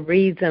for a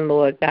reason,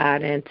 Lord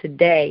God. And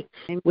today,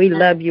 we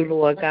love you,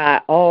 Lord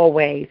God,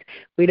 always.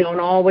 We don't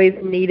always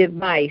need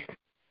advice.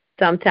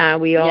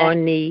 Sometimes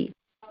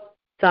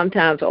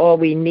all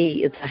we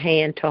need is a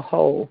hand to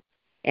hold,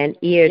 an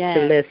ear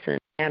to listen,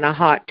 and a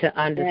heart to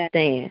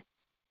understand.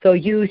 So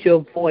use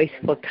your voice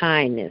for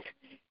kindness,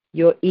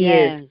 your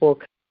ears for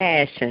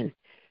compassion,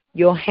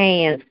 your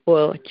hands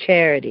for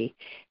charity,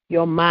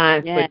 your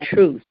mind for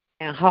truth,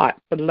 and heart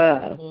for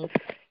love.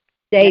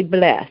 Stay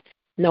blessed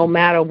no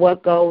matter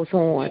what goes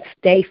on.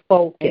 Stay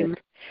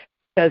focused,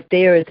 because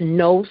there is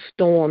no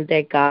storm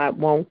that God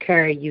won't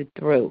carry you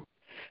through,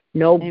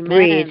 no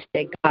bridge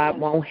that God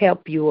won't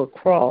help you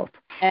across,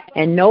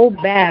 and no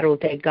battle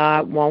that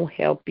God won't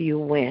help you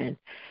win.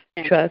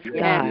 Trust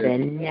God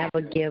and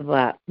never give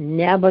up.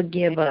 Never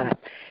give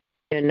up.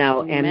 And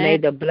may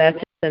the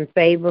blessings and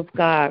favor of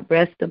God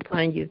rest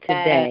upon you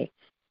today.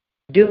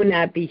 Do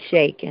not be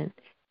shaken.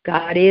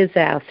 God is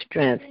our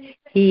strength.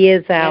 He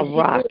is our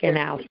rock and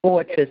our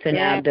fortress and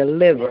our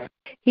deliverer.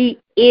 He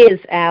is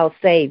our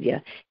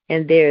Savior,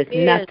 and there is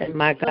nothing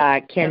my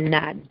God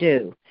cannot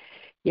do.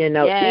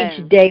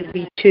 Each day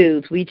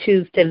we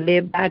choose to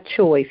live by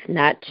choice,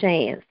 not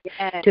chance,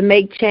 to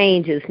make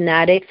changes,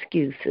 not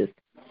excuses,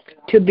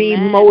 to be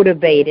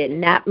motivated,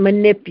 not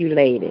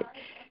manipulated,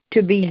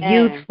 to be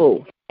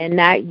useful and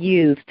not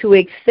used, to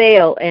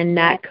excel and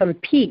not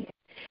compete.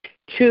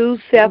 Choose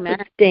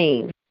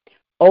self-esteem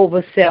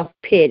over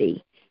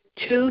self-pity.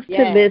 Choose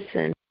to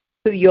listen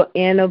to your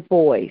inner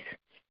voice,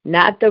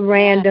 not the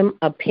random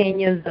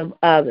opinions of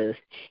others.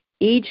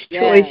 Each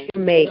choice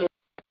you make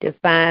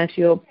defines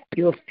your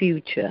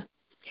future.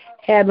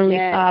 Heavenly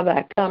Father,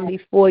 I come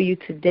before you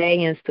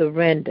today in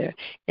surrender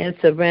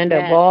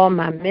of all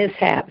my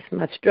mishaps,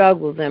 my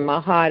struggles, and my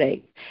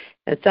heartaches.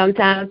 And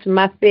sometimes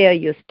my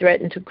failures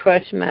threaten to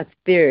crush my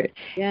spirit,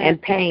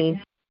 and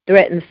pain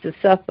threatens to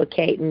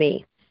suffocate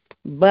me.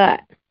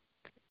 But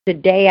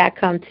today I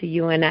come to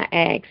you and I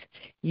ask,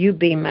 you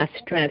be my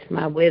strength,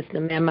 my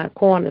wisdom, and my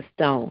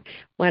cornerstone.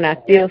 When I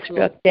feel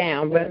struck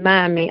down,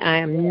 remind me I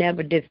am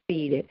never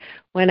defeated.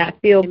 When I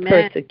feel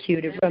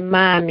persecuted,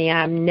 remind me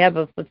I am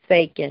never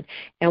forsaken.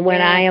 And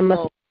when I am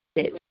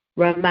afflicted,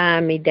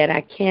 remind me that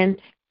I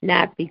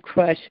cannot be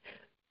crushed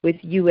with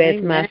you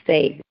as my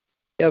Savior.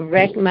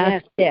 Direct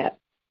my steps,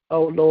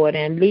 O Lord,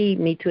 and lead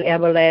me to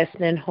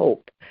everlasting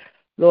hope.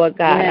 Lord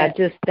God, I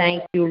just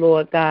thank you,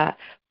 Lord God,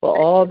 for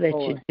all that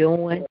you're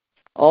doing,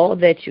 all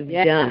that you've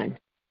done.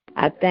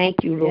 I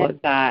thank you,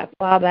 Lord God.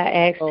 Father,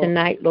 I ask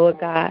tonight, Lord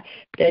God,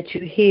 that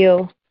you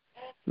heal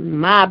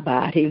my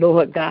body,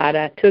 Lord God.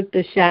 I took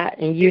the shot,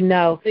 and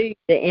the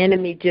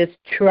enemy just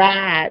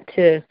tried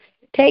to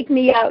take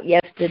me out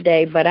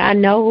yesterday, but I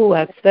know who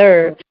I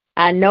serve.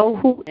 I know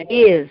who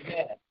is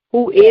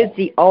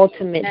the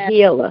ultimate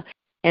healer.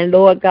 And,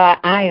 Lord God,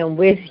 I am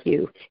with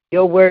you.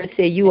 Your word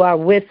said you are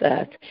with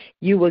us.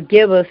 You will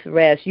give us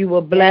rest. You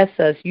will bless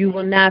us. You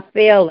will not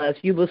fail us.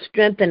 You will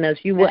strengthen us.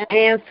 You will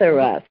answer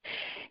us.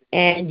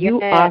 And you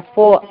are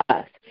for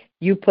us.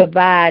 You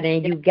provide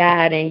and you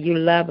guide and you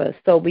love us.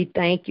 So we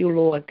thank you,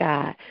 Lord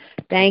God.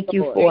 Thank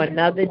you for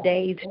another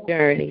day's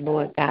journey,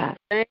 Lord God.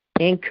 I'm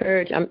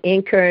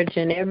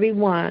encouraging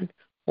everyone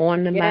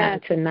on the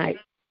line tonight.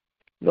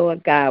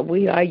 Lord God,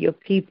 we are your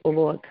people,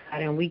 Lord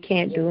God, and we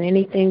can't do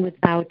anything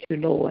without you,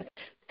 Lord.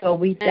 So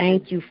we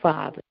thank you,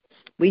 Father.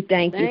 We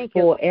thank you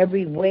for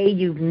every way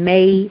you've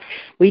made.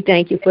 We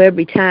thank you for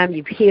every time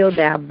you've healed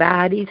our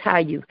bodies, how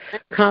you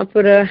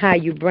comfort us, how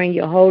you bring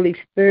your Holy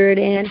Spirit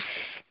in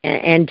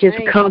and just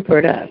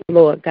comfort us,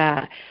 Lord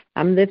God.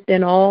 I'm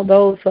lifting all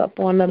those up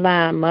on the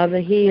line,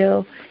 Mother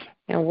Hill,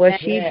 and what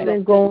she's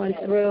been going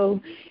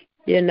through,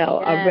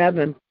 a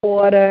Reverend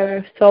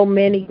Porter, so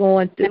many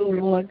going through,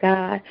 Lord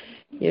God.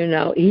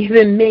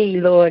 Even me,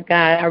 Lord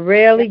God, I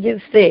rarely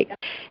get sick,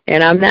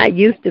 and I'm not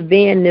used to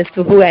being this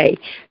way.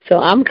 So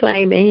I'm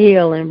claiming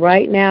healing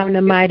right now in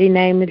the mighty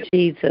name of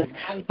Jesus.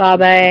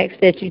 Father, I ask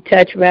that you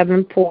touch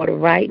Reverend Porter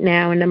right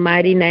now in the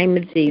mighty name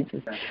of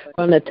Jesus,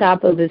 from the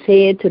top of his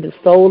head to the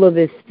sole of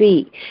his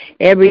feet,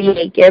 every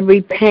ache,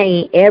 every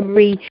pain,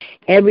 every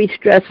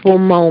stressful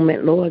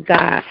moment, Lord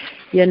God.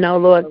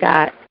 Lord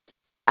God,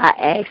 I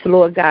ask,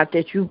 Lord God,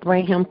 that you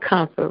bring him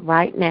comfort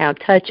right now.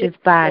 Touch his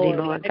body,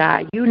 Lord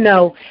God. You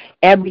know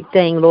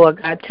everything,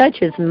 Lord God. Touch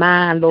his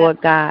mind, Lord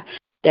God,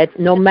 that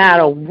no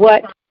matter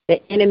what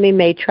the enemy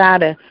may try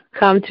to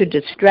come to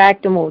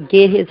distract him or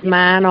get his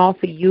mind off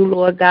of you,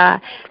 Lord God,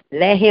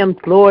 let him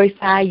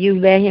glorify you.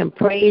 Let him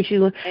praise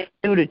you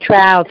through the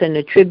trials and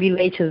the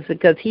tribulations,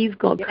 because he's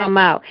going to come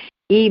out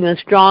even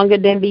stronger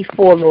than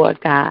before,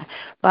 Lord God.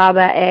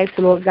 Father, I ask,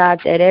 Lord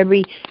God, that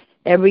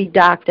every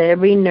doctor,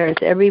 every nurse,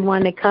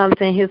 everyone that comes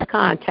in his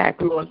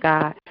contact, Lord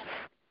God,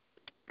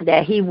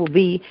 that he will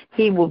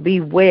be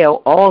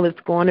well. All is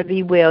going to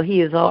be well.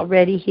 He is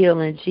already healed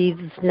in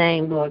Jesus'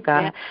 name, Lord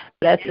God.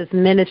 Bless his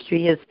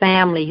ministry, his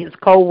family, his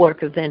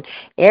co-workers, and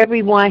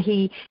everyone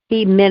he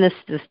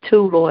ministers to,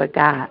 Lord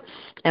God.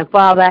 And,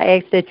 Father, I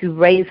ask that you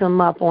raise him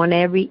up on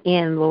every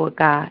end, Lord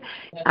God.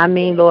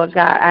 Lord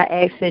God, I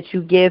ask that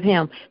you give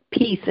him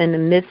peace in the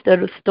midst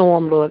of the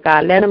storm, Lord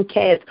God. Let him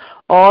cast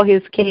all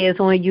his cares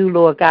on you,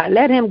 Lord God.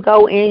 Let him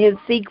go in his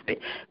secret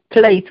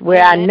place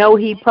where I know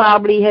he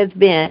probably has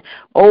been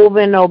over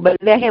and over.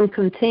 Let him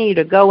continue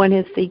to go in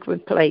his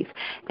secret place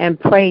and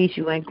praise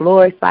you and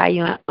glorify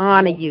you and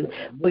honor you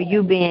for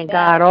you being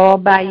God all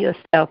by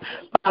yourself.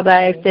 Father,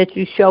 I ask that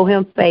you show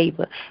him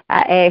favor. I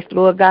ask,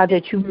 Lord God,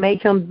 that you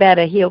make him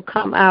better. He'll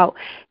come out,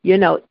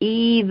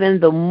 even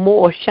the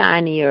more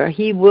shinier.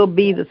 He will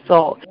be the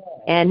salt.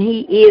 And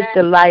he is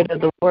the light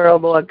of the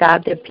world, Lord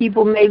God, that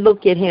people may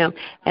look at him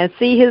and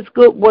see his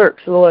good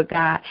works, Lord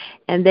God,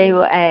 and they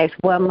will ask,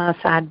 what must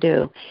I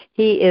do?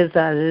 He is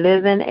a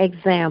living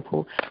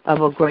example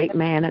of a great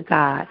man of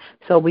God.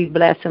 So we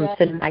bless him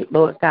tonight,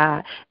 Lord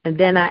God. And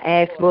then I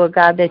ask, Lord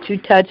God, that you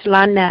touch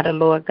Lynetta,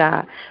 Lord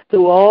God,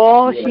 through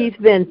all she's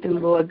been through,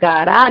 Lord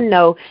God. I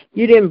know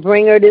you didn't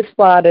bring her this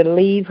far to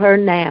leave her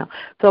now.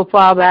 So,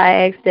 Father,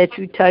 I ask that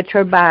you touch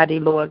her body,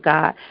 Lord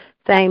God.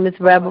 Same as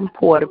Reverend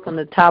Porter, from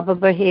the top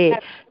of her head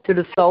to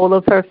the sole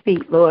of her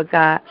feet, Lord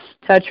God.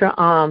 Touch her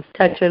arms,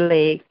 touch her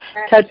legs,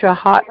 touch her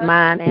heart,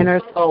 mind, and her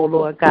soul,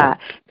 Lord God.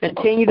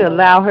 Continue to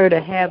allow her to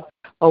have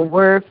a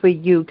word for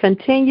you.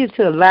 Continue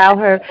to allow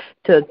her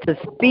to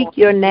speak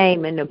your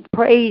name and to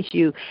praise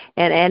you,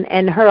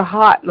 and her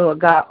heart, Lord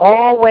God,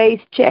 always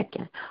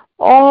checking.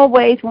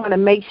 Always want to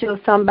make sure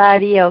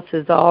somebody else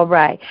is all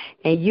right.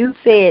 And you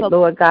said,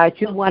 Lord God,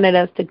 you wanted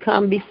us to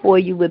come before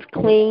you with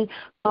clean,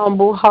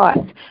 humble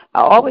hearts.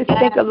 I always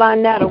think of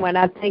Lynetta when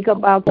I think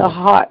about the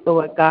heart,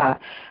 Lord God,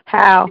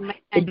 how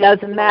it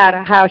doesn't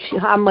matter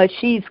how much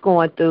she's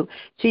going through.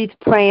 She's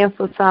praying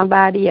for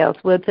somebody else.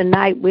 Well,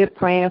 tonight we're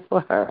praying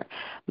for her.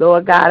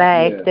 Lord God,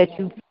 I ask that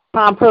you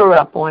pump her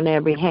up on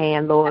every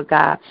hand, Lord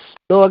God.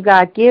 Lord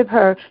God,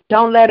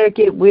 don't let her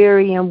get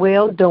weary and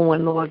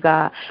well-doing, Lord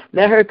God.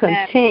 Let her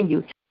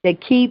continue to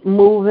keep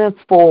moving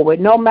forward,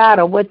 no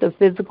matter what the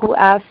physical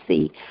eye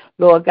see,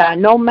 Lord God,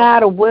 no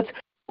matter what's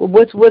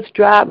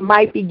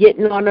might be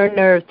getting on her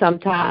nerves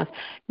sometimes.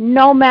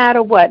 No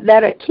matter what,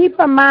 let her keep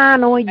her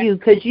mind on you,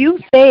 because you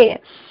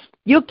said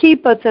you'll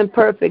keep us in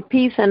perfect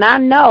peace, and I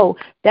know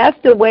that's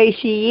the way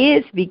she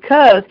is,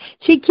 because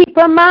she keep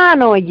her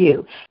mind on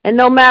you. And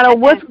no matter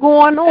what's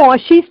going on,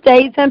 she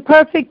stays in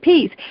perfect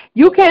peace.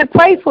 You can't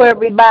pray for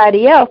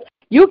everybody else.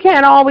 You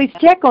can't always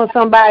check on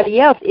somebody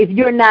else if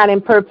you're not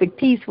in perfect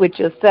peace with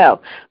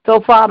yourself.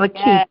 So, Father,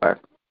 keep her.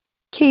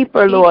 Keep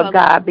her, Lord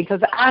God,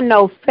 because I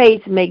know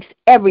faith makes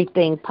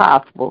everything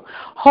possible.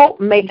 Hope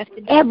makes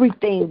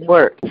everything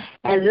work.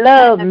 And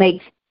love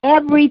makes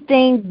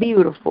everything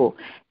beautiful.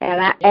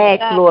 And I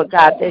ask, Lord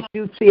God, that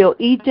you fill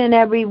each and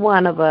every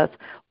one of us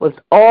with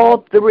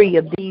all three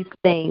of these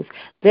things.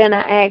 Then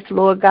I ask,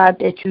 Lord God,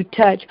 that you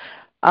touch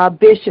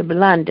Bishop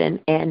London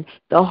and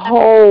the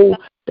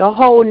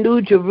whole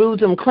New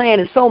Jerusalem clan.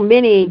 There's so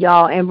many of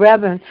y'all, and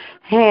Reverend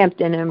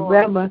Hampton and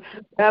Reverend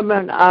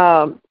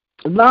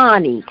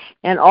Lonnie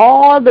and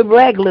all the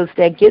regulars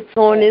that gets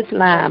on this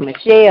line,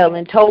 Michelle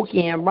and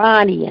Toki and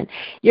Ronnie and,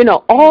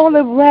 all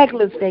the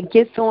regulars that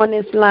gets on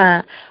this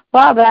line.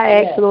 Father,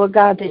 I ask, Lord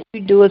God, that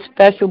you do a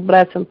special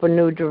blessing for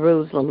New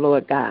Jerusalem,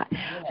 Lord God.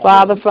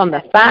 Father, from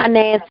the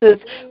finances,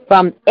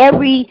 from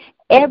every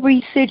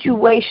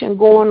situation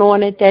going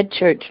on at that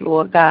church,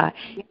 Lord God,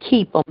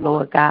 keep them,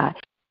 Lord God.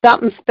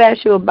 Something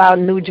special about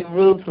New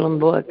Jerusalem,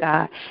 Lord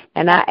God.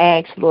 And I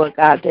ask, Lord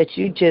God, that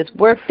you just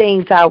work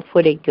things out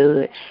for their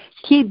good.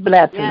 Keep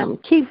blessing them.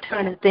 Keep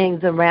turning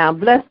things around.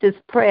 Bless this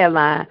prayer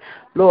line,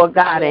 Lord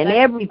God, and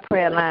every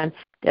prayer line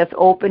that's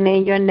open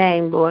in your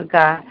name, Lord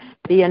God.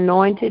 The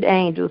anointed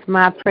angels,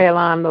 my prayer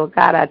line, Lord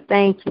God, I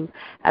thank you.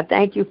 I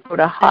thank you for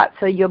the hearts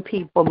of your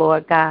people,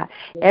 Lord God.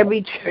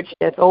 Every church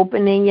that's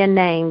open in your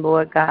name,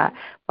 Lord God.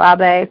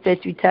 Father, I ask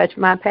that you touch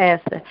my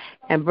pastor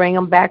and bring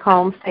him back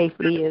home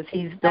safely as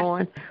he's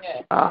doing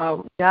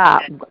job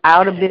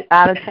out of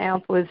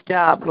town for his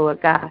job,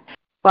 Lord God.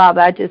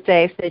 Father, I just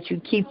ask that you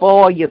keep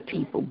all your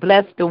people.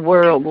 Bless the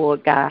world,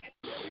 Lord God.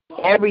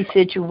 Every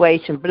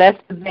situation. Bless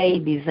the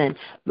babies. And,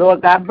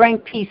 Lord God, bring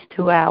peace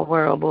to our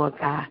world, Lord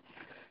God.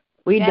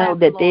 We know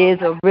that there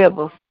is a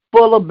river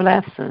full of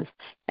blessings.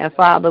 And,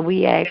 Father,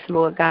 we ask,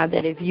 Lord God,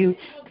 that if you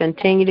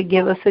continue to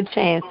give us a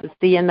chance to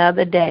see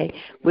another day,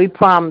 we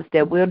promise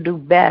that we'll do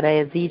better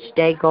as each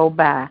day go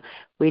by.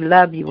 We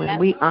love you, and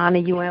we honor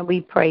you, and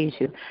we praise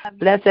you.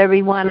 Bless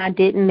everyone I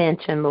didn't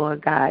mention,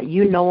 Lord God.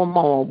 You know them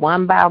all,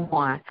 one by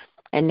one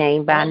and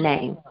name by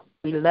name.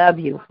 We love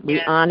you. We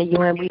honor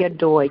you, and we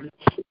adore you.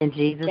 In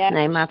Jesus'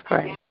 name I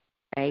pray.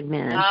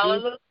 Amen.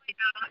 Hallelujah.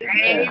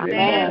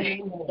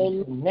 Amen.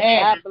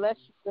 God bless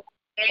you.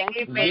 Thank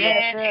you for your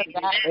prayer,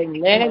 God.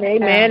 Amen,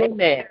 amen,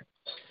 amen.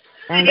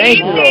 Thank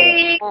you, Lord.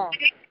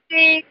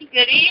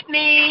 Good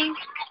evening.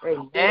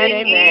 Amen,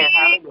 amen.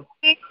 Hallelujah.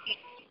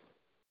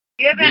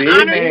 Giving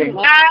honor to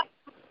God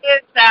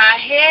is the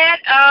head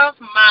of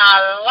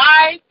my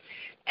life,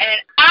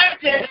 and I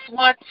just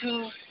want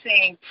to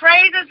sing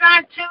praises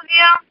unto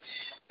Him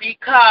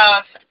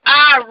because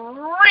I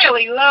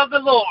really love the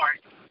Lord,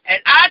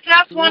 and I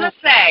just want to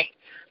say,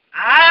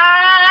 I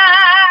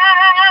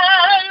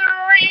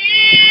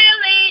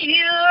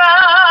really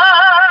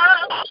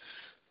love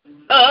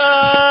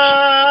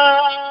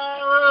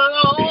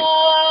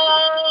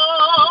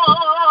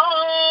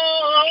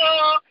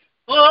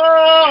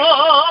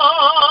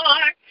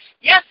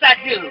Yes, I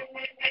do.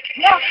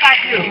 Yes, I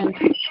do.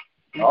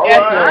 All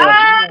Yes, right. I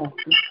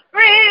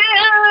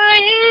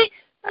really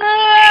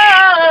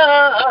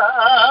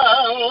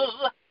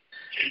love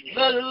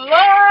the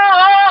Lord.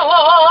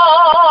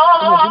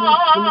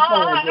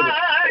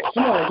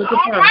 All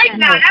right,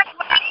 now, that's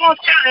what I want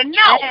y'all to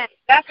know.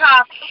 That's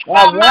how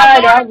All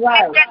right, all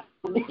right.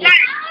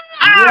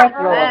 I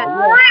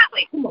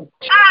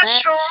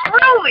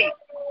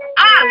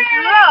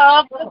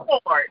love the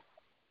Lord.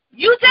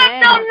 You just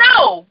don't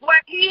know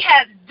what He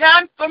has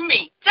done for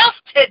me.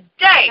 Just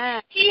today,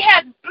 He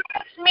has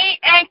blessed me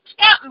and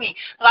kept me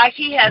like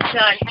He has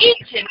done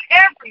each and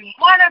every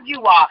one of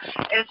you all.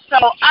 And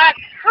so I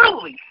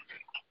really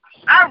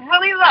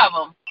love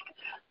Him.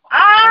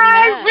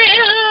 I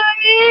really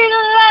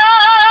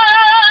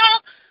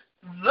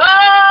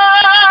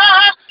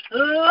love the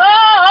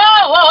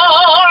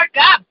Lord.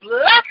 God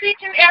bless each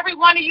and every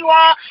one of you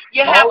all.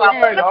 You have a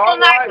wonderful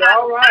night.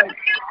 All right.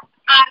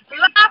 I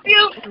love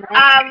you.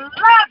 I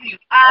love you.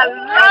 I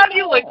love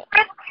you with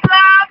Christ's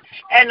love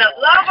and the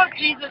love of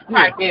Jesus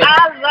Christ.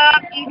 I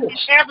love each and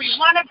every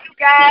one of you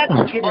guys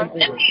on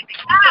this evening.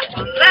 God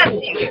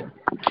bless you.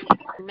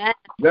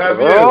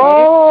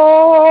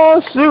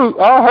 Oh, shoot.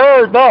 I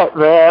heard that,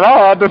 man. I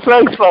had to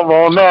say something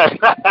on that.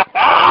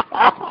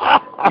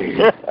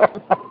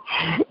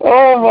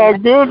 Oh, my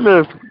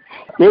goodness.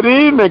 Good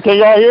evening. Can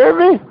y'all hear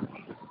me?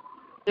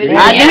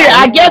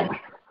 I guess,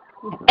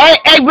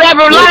 hey,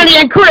 Reverend Lonnie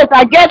and Chris,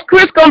 I guess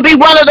Chris going to be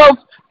one of those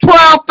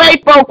 12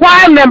 faithful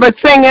choir members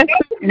singing.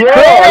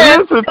 Yeah,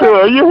 listen to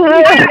her. You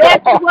hear her?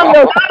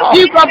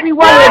 She's going to be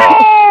one of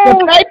the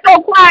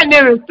faithful choir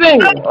members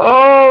singing.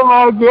 Oh,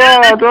 my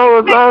God. That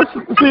was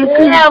awesome. She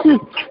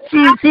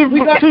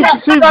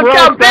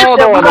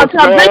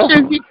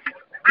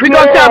We're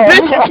going to tell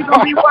Bishop she's going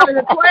to be one of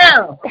the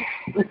 12.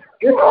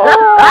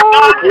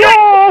 Oh,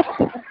 yes.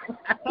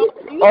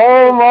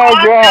 Oh, my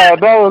God.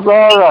 That was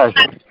all right.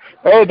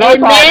 Hey,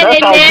 that's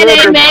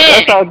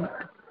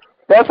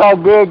how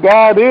good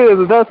God is,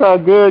 and that's how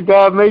good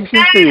God makes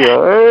you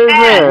feel.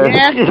 Amen.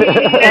 Yes,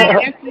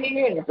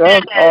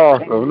 That's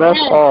awesome. That's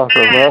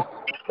awesome, man.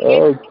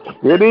 Hey,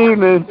 good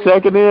evening.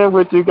 Checking in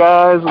with you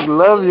guys.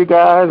 Love you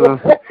guys. And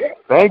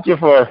thank you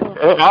for.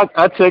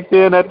 I checked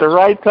in at the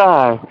right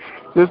time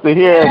just to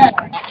hear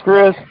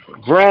Chris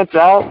branch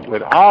out.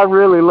 But I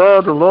really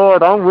love the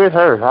Lord. I'm with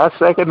her. I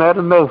second that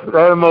emotion.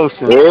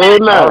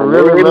 Amen. I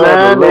really love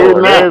the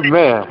Lord. Amen.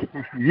 Amen.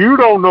 You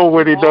don't know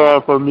what He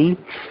done for me.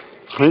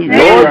 He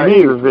gave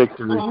me the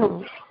victory.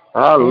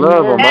 I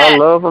love Him. I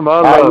love Him.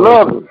 I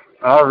love Him.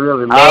 I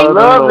really love the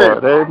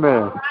Lord.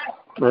 Amen.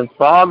 And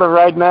Father,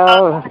 right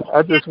now,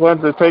 I just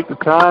wanted to take the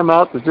time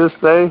out to just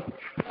say,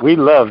 we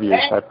love you.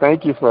 I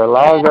thank you for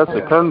allowing us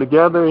to come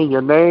together in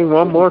your name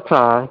one more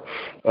time.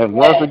 And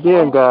once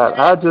again, God,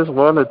 I just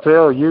want to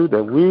tell you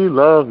that we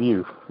love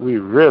you. We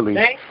really,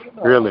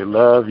 really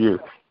love you.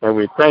 And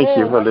we thank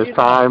you for this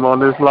time on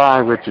this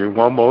line with you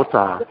one more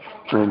time.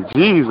 In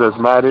Jesus'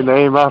 mighty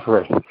name I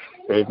pray.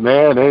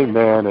 Amen,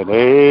 amen, and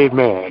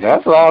amen.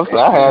 That's all.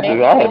 I had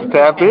to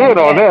tap in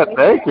on that.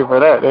 Thank you for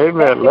that.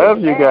 Amen. Love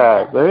you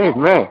guys.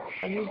 Amen.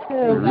 We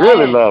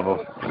really love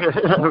them.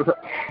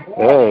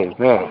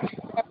 Amen.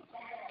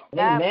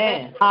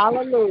 Amen.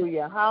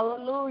 Hallelujah.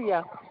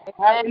 Hallelujah.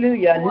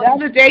 Hallelujah.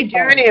 Another day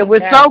journey, and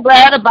we're so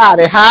glad about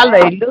it.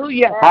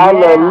 Hallelujah.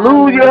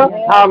 Hallelujah.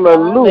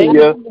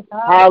 Hallelujah.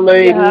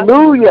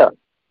 Hallelujah.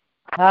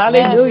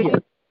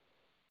 Hallelujah.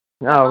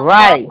 All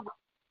right.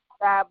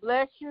 God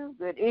bless you.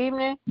 Good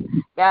evening.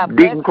 God bless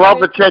Deacon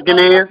Crawford checking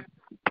in.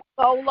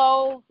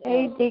 Solos.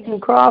 Hey, Deacon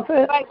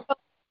Crawford.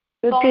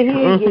 Good to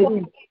hear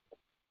you.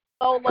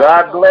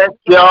 God bless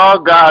y'all.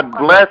 God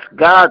bless.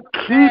 God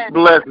keep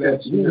blessing.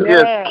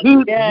 Just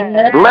keep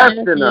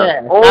blessing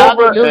us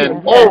over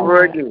and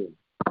over again.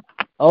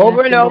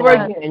 Over and over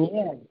again,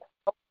 yes.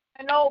 Over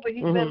and over.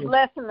 He's been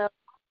blessing us.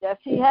 Yes,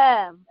 he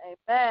has.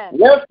 Amen.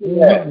 Yes, he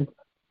has.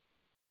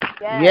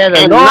 Yeah, the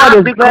and Lord not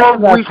is because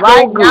we right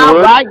so now,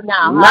 good, right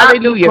now. not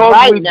Hallelujah, because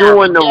right we're now.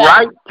 doing the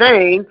right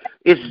thing.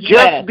 It's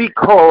just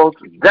because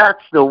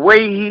that's the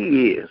way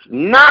He is,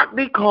 not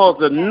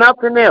because of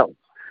nothing else.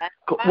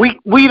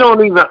 We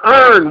don't even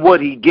earn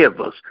what He gives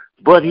us,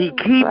 but He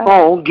keep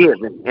on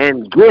giving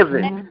and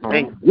giving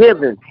and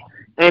giving,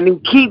 and He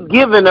keep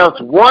giving us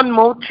one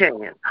more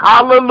chance.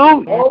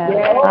 Hallelujah!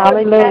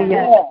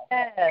 Hallelujah!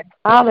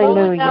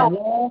 Hallelujah!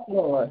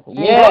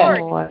 Yes,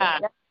 Lord.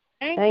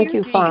 Thank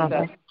you,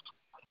 Father.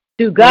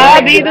 To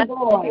God be the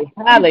glory.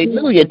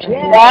 Hallelujah. To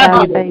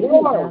God be the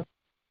glory.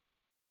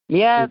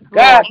 Yes,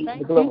 God be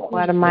the glory.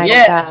 What a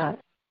mighty God.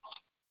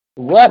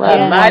 What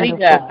a mighty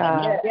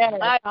God.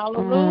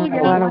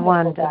 Hallelujah. What a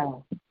wonder.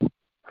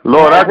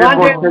 Lord, I just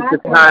want to take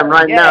the time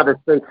right now to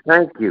say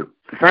thank you.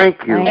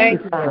 Thank you.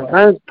 Thank you, Father.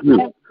 Thank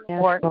you.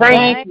 Yes,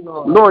 Thank you,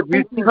 Lord.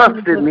 You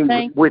trusted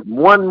me with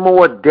one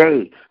more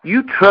day.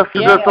 You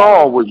trusted us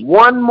all with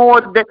one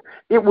more day.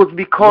 It was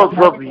because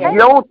of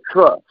your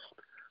trust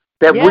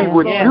that we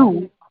would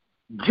do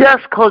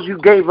just because you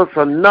gave us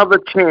another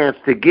chance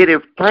to get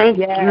it. Thank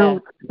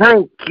you,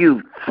 thank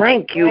you,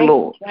 thank you,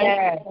 Lord.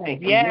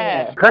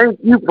 Thank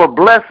you for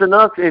blessing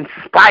us in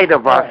spite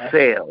of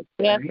ourselves.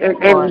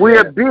 And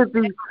we're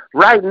busy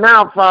right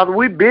now, Father.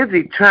 We're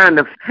busy trying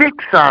to fix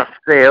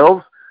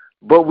ourselves,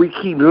 but we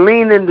keep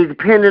leaning and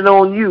depending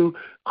on you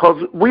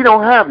because we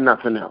don't have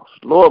nothing else.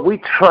 Lord, we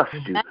trust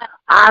you.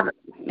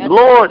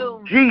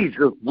 Lord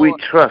Jesus, we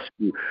trust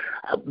you.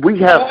 We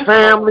have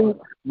family.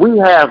 We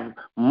have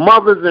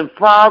mothers and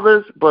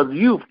fathers, but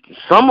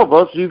some of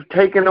us, you've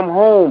taken them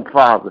home,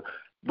 Father.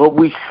 But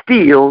we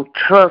still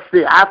trust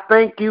it. I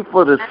thank you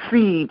for the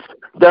seeds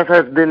that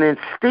has been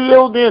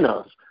instilled in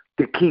us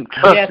to keep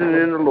trusting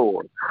in the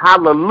Lord.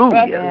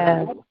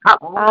 Hallelujah.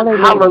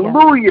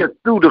 Hallelujah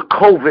through the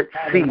COVID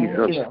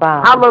season.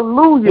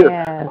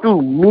 Hallelujah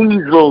through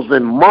measles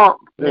and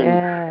mumps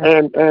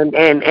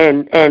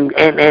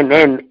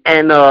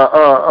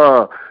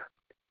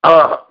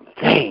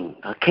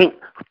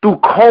through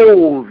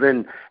colds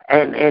and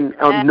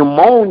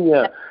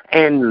pneumonia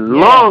and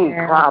lung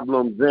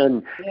problems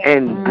and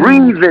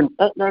breathing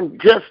and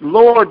just,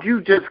 Lord,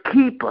 you just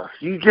keep us.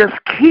 You just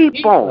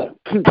keep on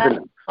keeping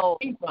us.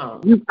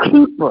 You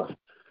keep us.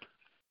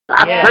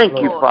 I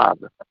thank you,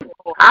 Father.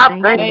 I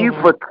thank you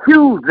for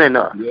choosing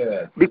us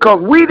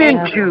because we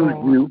didn't choose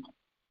you.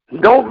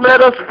 Don't let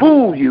us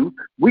fool you.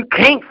 We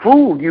can't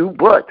fool you,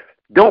 but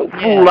don't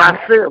fool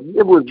ourselves.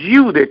 It was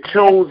you that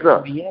chose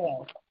us.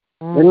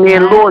 And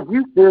then, Lord,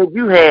 you said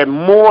you had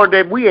more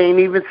that we ain't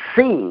even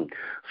seen.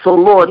 So,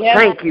 Lord,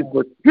 thank you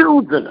for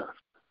choosing us.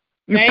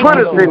 You put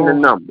us in the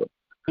number.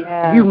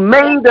 You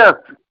made us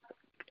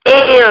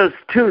heirs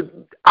to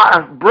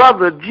our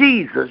brother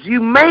Jesus.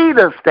 You made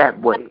us that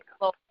way.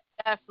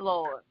 Yes,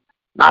 Lord.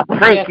 I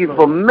thank you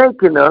for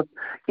making us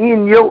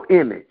in your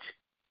image.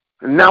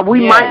 Now,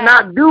 we might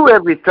not do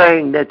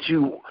everything that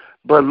you,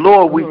 but,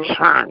 Lord, we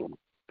trying.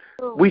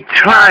 We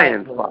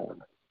trying, Father.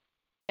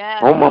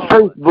 On my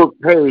Facebook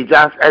page,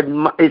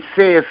 it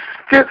says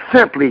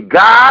simply,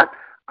 God,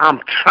 I'm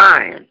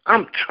trying.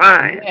 I'm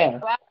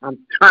trying. I'm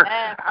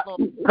trying.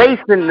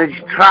 Facing these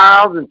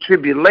trials and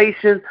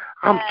tribulations,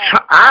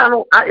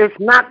 it's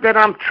not that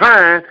I'm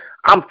trying.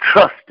 I'm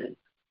trusting.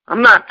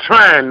 I'm not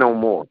trying no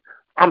more.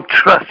 I'm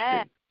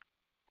trusting.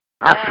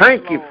 I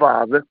thank you,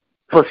 Father,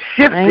 for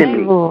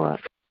shifting me.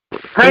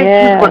 Thank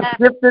you for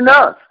shifting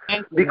us.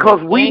 Because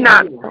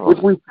if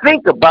we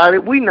think about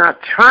it, we're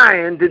not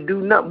trying to do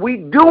nothing.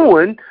 We're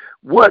doing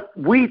what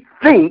we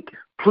think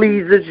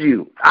pleases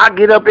you. I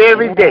get up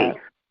every day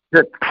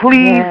to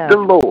please the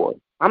Lord.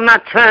 I'm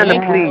not trying to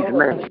please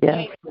man.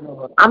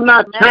 I'm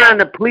not trying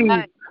to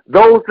please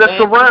those that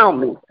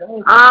surround me.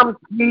 I'm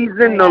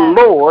pleasing the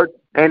Lord,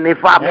 and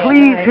if I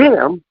please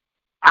Him,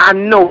 I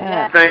know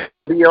things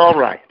will be all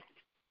right.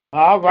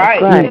 All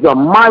right. He's a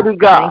mighty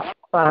God.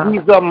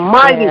 He's a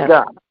mighty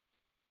God.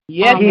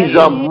 Yes, He's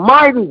a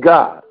mighty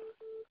God.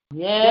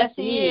 Yes,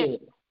 He is.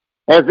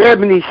 as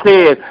Ebony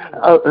said,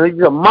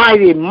 he's a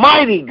mighty,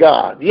 mighty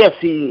God. Yes,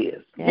 he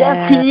is.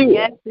 Yes, he is.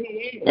 Yes, he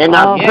is. And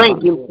I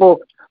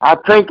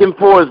thank him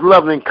for his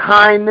loving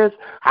kindness.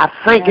 I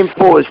thank him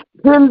for his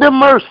tender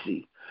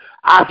mercy.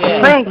 I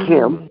thank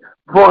him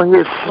for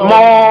his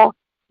small,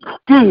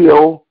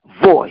 still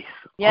voice.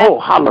 Yes, oh,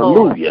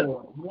 hallelujah.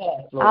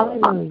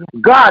 Hallelujah.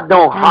 God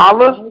don't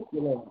holler.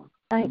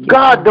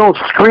 God don't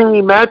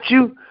scream at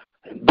you,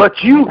 but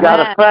you got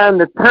to find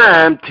the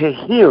time to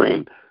hear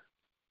him.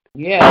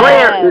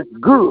 Prayer is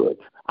good.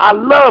 I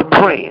love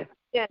praying,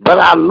 but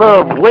I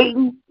love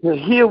waiting to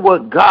hear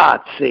what God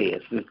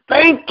says. And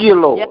thank you,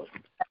 Lord.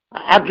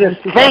 I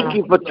just thank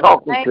you for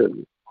talking to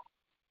me.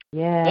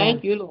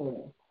 Thank you,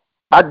 Lord.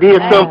 I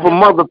did something for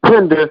Mother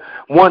Pender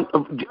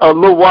a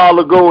little while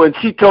ago, and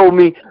she told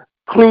me,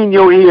 clean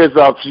your ears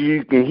up so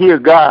you can hear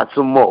God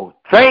some more.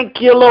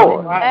 Thank you,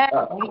 Lord.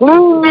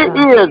 Clean your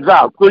ears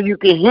out so you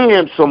can hear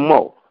him some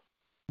more.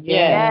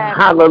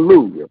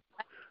 Hallelujah.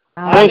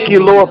 Thank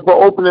you, Lord, for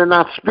opening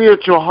our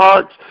spiritual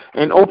hearts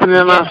and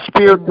opening our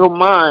spiritual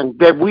minds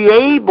that we're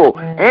able,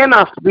 and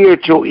our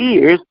spiritual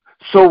ears,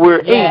 so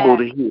we're able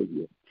to hear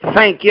you.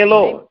 Thank you,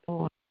 Lord.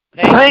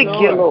 Thank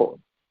you, Lord.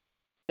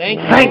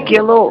 Thank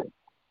you, Lord.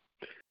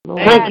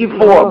 Thank you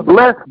for a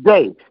blessed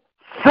day.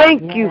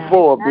 Thank you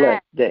for a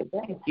blessed day.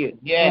 Thank you.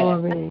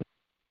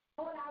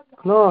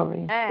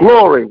 Glory.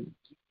 Glory.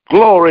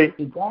 Glory.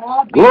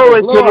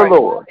 Glory to the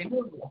Lord.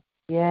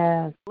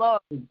 Yes.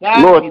 Lord,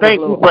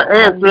 thank you for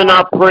answering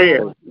our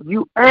prayers.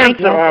 You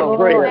answer our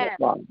prayers,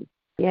 Father.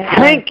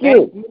 Thank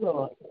you.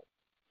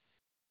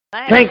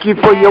 Thank you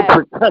for your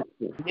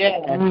protection.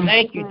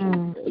 Thank you.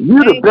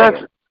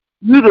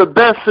 You the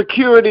best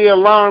security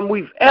alarm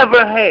we've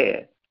ever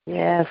had.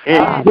 Yes.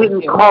 It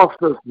didn't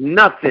cost us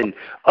nothing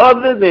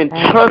other than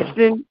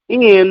trusting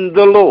in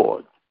the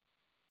Lord.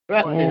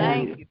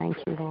 Thank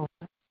you, Lord.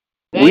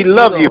 We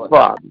love you,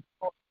 Father.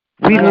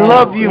 We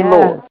love you,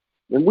 Lord.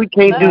 And we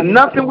can't do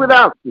nothing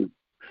without you.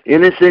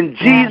 And it's in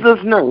Jesus'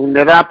 name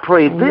that I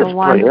pray this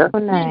prayer.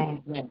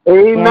 Name.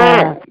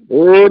 Amen.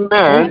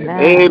 Amen.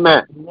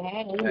 Amen.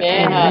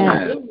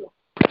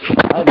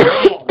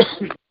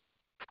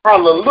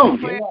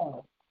 Hallelujah.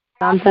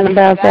 Something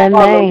about that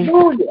name.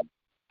 Hallelujah.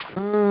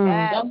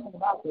 Something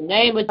about the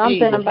name of Something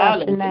Jesus.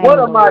 about the name. What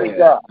a mighty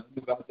God.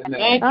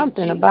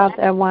 Something about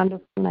that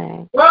wonderful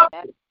name.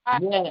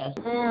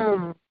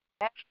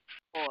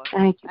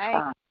 Thank you,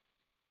 Father.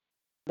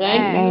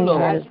 Thank you,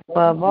 Lord.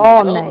 Above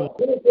all names.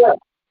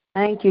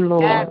 Thank you,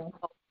 Lord.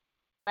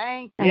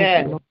 Thank you,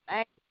 Lord.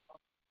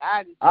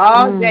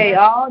 All day,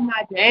 all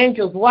night, the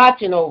angels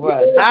watching over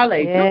us.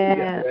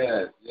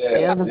 Hallelujah.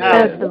 There's a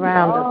fence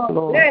around us,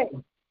 Lord.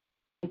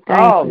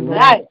 All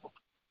night.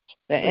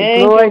 The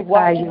angels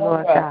watching you,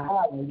 Lord over God. us.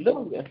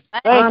 Hallelujah.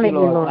 Honor you,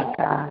 Lord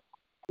God.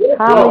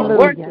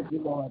 Hallelujah.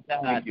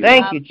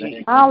 Thank you,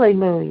 Jesus.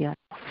 Hallelujah.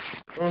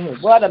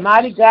 What a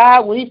mighty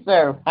God we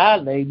serve.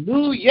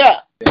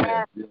 Hallelujah.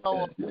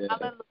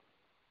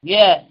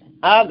 Yes.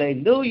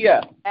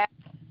 Hallelujah.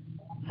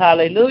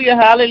 Hallelujah.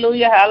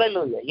 Hallelujah.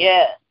 Hallelujah.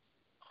 Yes.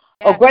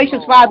 Oh,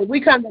 gracious Father, we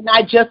come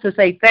tonight just to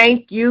say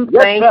thank you,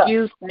 thank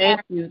you,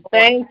 thank you,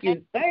 thank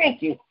you,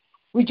 thank you.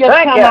 We just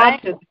come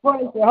out to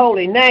praise your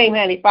holy name,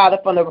 honey, Father,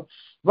 from the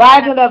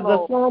rising of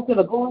the sun to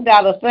the going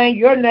down of the sun.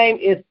 Your name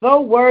is so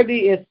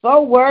worthy, is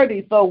so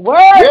worthy, so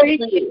worthy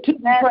to be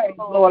praised,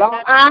 Lord.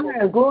 All honor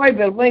and glory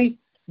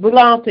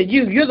belong to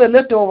you. You're the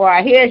lifter over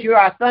our heads. You're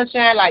our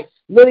sunshine, like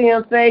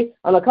Lillian say,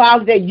 on a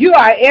cloudy day. You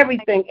are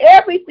everything.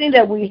 Everything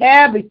that we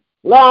have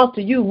belongs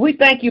to you. We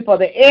thank you for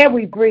the air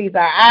we breathe,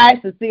 our eyes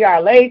to see,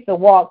 our legs to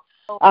walk,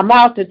 our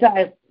mouth to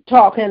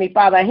talk, honey,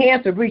 Father, our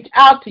hands to reach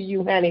out to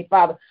you, honey,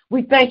 Father.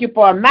 We thank you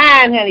for a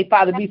mind, honey,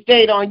 Father, be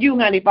stayed on you,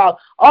 honey, Father.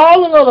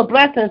 All the little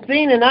blessings,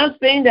 seen and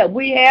unseen, that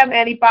we have,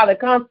 honey, Father,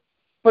 comes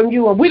from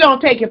you, and we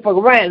don't take it for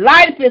granted.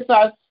 Life is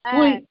our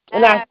sweet,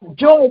 and our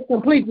joy is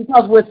complete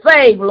because we're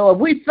saved, Lord.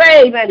 We're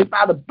saved, honey,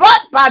 Father,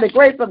 but by the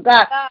grace of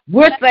God,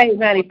 we're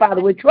saved, honey,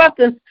 Father. We're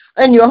trusting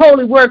in your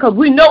holy word because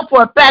we know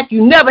for a fact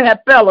you never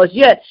have failed us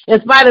yet.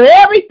 In spite of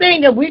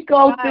everything that we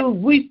go through,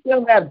 we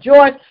still have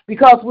joy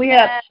because we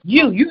have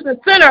you. You're the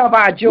center of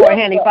our joy,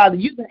 honey, Father.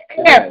 You're the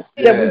air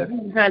that we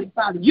breathe, honey,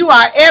 Father. You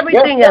are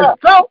everything and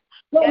so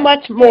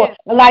much more.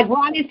 And like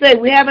Ronnie said,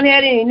 we haven't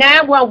had any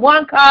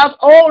 911 calls,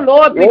 oh,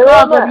 Lord,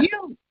 because of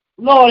you,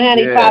 Lord,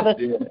 honey, Father.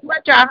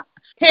 Stretch our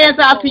hands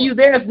out to you.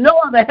 There is no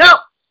other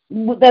help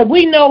that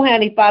we know,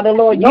 honey, Father,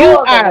 Lord. You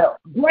are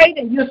great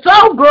and you're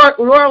so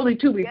worthy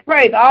to be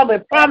praised. All the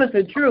promise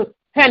and truth,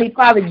 honey,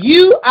 Father.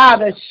 You are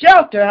the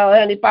shelter,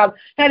 honey, Father.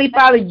 Honey,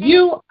 Father,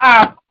 you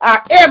are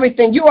our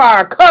everything. You are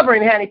our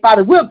covering, honey,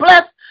 Father. We're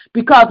blessed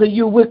because of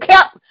you. We're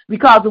kept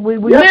because of we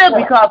live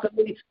because of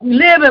we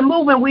live and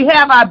move and we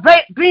have our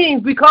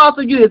beings because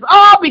of you. It's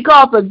all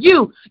because of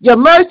you, your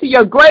mercy,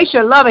 your grace,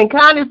 your loving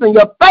kindness, and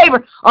your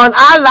favor on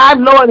our lives,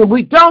 Lord, and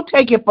we don't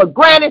take it for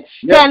granted.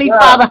 Honey,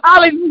 Father,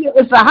 hallelujah,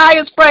 it's the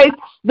highest praise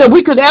that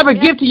we could ever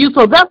give to you,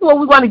 so that's what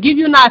we want to give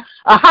you now,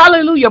 a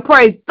hallelujah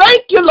praise.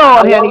 Thank you,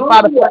 Lord, honey,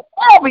 Father, for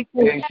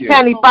everything,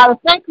 honey, Father.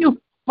 Thank you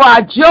for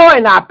our joy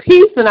and our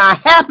peace and our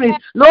happiness.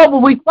 Lord,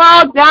 when we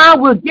fall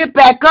down, we'll get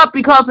back up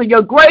because of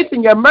your grace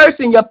and your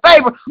mercy and your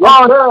favor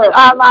on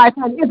our lives.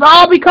 And it's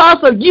all because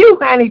of you,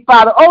 Heavenly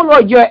Father. Oh,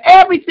 Lord, you're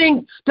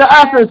everything to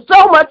us and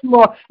so much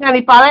more.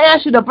 Heavenly Father, I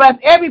ask you to bless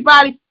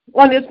everybody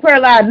on this prayer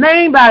line,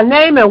 name by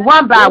name and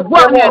one by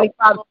one, Heavenly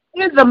Father.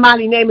 In the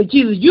mighty name of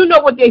Jesus, you know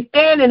what they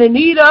stand in the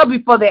need of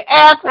before they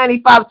ask, Heavenly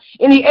Father,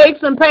 any aches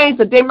and pains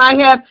that they might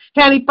have,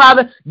 Heavenly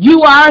Father.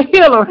 You are a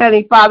healer,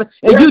 Heavenly Father,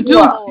 and you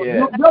do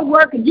your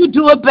work and you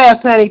do it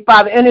best, Heavenly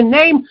Father. In the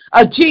name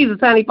of Jesus,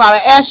 Heavenly Father,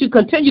 I ask you to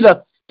continue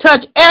to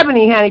touch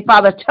Ebony, Heavenly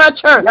Father. Touch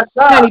her,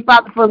 Heavenly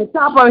Father, from the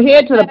top of her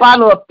head to the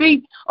bottom of her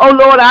feet. Oh,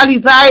 Lord, I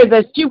desire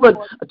that she would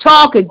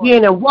talk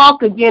again and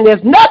walk again.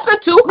 There's nothing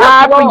too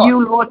hard for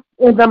you, Lord,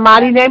 in the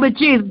mighty name of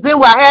Jesus.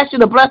 Then I ask you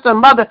to bless her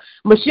mother,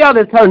 Michelle,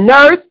 that's her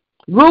nurse,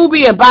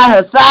 Ruby, and by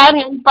her side,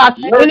 Heavenly Father,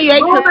 any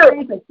aches and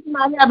pains that she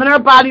might have in her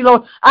body,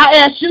 Lord, I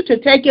ask you to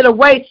take it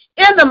away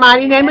in the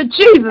mighty name of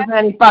Jesus,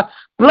 Heavenly Father.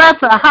 Bless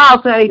her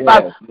house, Heavenly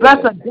Father. Bless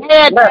her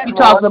dad that she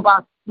talks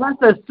about. Bless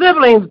her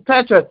siblings,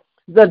 touch her.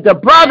 The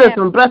brothers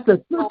and bless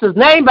the sisters,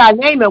 name by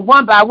name and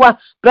one by one.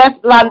 Bless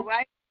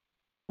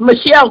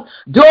Michelle's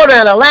daughter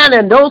in Atlanta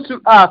and those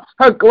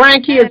her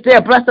grandkids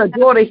there. Bless her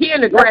daughter here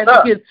and the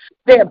grandkids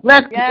there.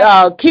 Bless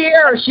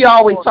Kiera, she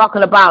always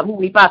talking about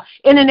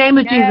in the name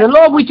of Jesus.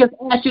 Lord, we just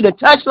ask you to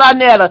touch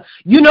Lynetta.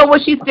 You know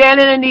what she's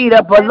standing in need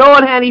of, but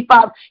Lord, Heavenly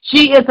Father,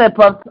 she is a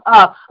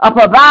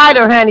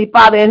provider, Heavenly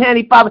Father, and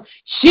Heavenly Father,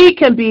 she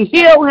can be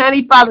healed,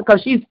 Heavenly Father,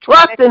 because she's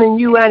trusting in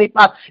you, Heavenly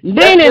Father,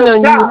 leaning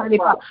on you, Heavenly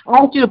Father. I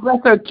ask you to bless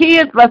her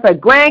kids, bless her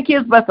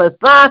grandkids, bless her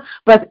son,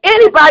 bless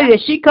anybody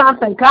that she comes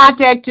in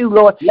contact to,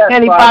 Lord,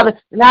 Heavenly Father.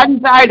 And I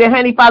desire that,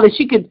 Heavenly Father,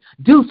 she could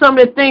do some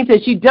of the things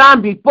that she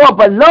done before,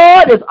 but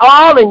Lord, it's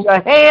all in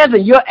your hands,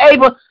 and you're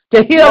able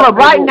to heal her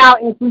right now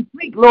as we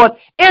speak, Lord,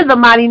 in the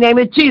mighty name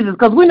of Jesus,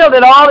 because we know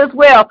that all is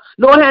well.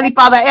 Lord, Heavenly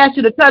Father, I ask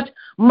you to touch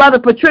Mother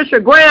Patricia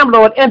Graham,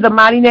 Lord, in the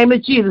mighty name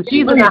of Jesus.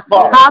 She's in the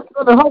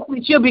hospital, and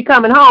hopefully she'll be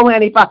coming home,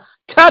 Heavenly Father.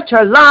 Touch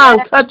her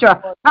lungs, touch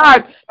her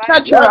heart,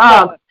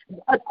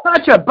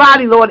 touch her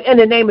body, Lord, in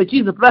the name of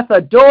Jesus. Bless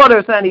her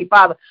daughters, Heavenly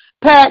Father.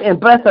 Pat, and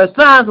bless her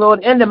sons,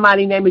 Lord, in the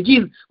mighty name of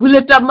Jesus. We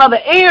lift up Mother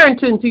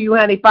Arrington to you,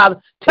 Heavenly Father.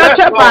 Touch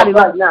her body,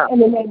 Lord, in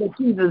the name of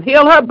Jesus.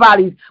 Heal her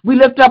bodies. We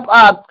lift up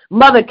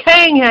Mother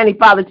King, Heavenly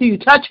Father, to you.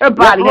 Touch her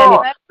body, Heavenly.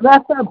 Bless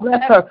her,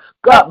 bless her.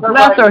 God,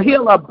 bless her,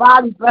 heal her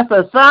body, bless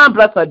her son,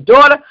 bless her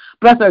daughter,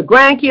 bless her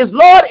grandkids.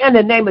 Lord, in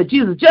the name of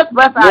Jesus, just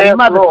bless our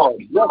mother.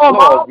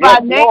 All by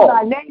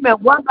name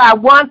and one by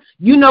one.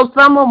 You know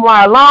some of them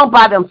are alone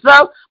by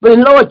themselves, but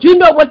Lord, you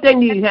know what they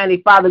need,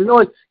 Heavenly Father.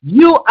 Lord,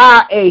 you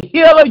are a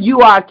healer, you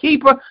are a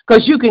keeper,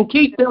 because you can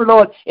keep them,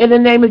 Lord, in the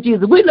name of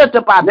Jesus. We lift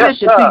up our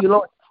bishop to you,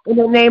 Lord. In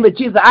the name of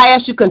Jesus, I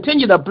ask you to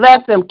continue to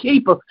bless him,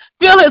 keep him,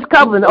 fill his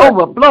cup and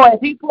overflow. As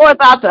he pours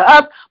out to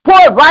us, pour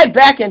it right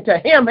back into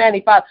him, Heavenly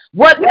Father.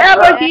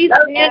 Whatever he's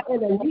in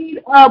the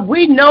need of,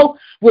 we know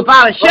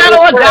without a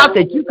shadow of doubt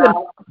that you can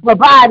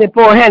provide it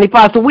for, Heavenly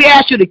Father. So we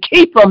ask you to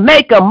keep him,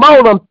 make him,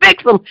 mold him,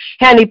 fix him,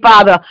 Heavenly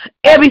Father,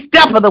 every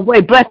step of the way.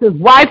 Bless his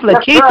wife,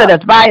 Lakeitha,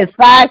 that's by his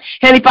side.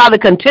 Heavenly Father,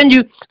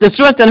 continue to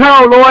strengthen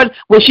her, oh Lord.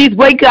 When she's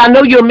waking, I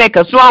know you'll make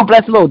her strong.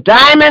 Bless little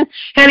Diamond,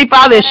 Heavenly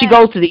Father, as she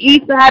goes to the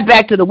east side,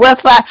 back to the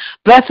west side.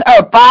 Bless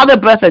her father,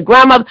 bless her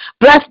grandmother.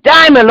 Bless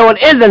Diamond, Lord,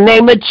 in the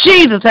name of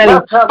Jesus,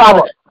 Heavenly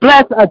Father.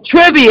 Bless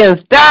Trivia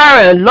and Star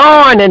and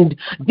Lauren and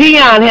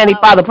Dion, Heavenly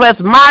Father. Bless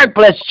Mark,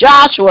 bless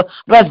Joshua,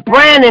 bless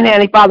Brandon,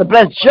 Heavenly Father.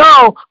 Bless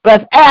Joe,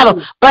 bless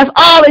Adam. Bless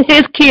all of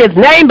his kids,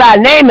 name by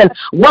name and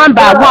one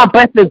by one.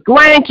 Bless his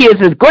grandkids,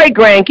 his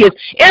great-grandkids,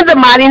 in the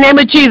mighty name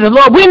of Jesus.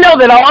 Lord, we know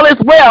that all is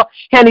well,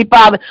 Heavenly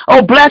Father.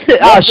 Oh, bless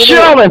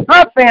Cheryl and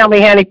her family,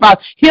 Heavenly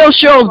Father. Heal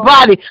Cheryl's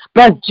body.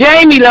 Bless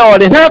Jamie,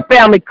 Lord, and her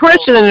family.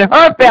 Christian and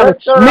her family.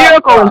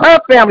 Miracle and her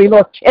family,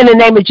 Lord, in the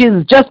name of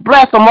Jesus. Just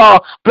bless them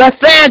all. Bless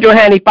Sandra,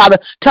 Heavenly Father.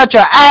 Touch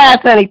her eyes,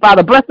 Heavenly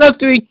Father. Bless her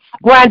three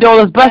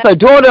granddaughters. Bless her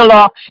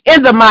daughter-in-law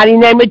in the mighty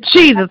name of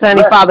Jesus,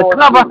 Heavenly Father.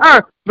 Cover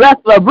her. Bless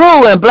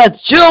LaRue and bless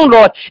June,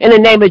 Lord, in the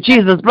name of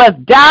Jesus. Bless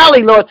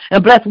Dolly, Lord,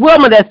 and bless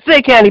Wilma that's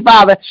sick, Heavenly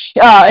Father.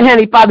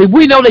 Heavenly Father,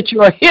 we know that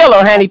you're a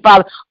healer, Heavenly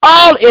Father.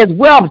 All is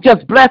well.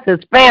 Just bless his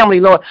family,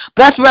 Lord.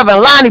 Bless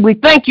Reverend Lonnie. We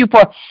thank you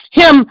for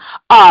him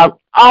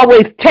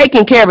always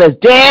taking care of his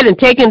dad and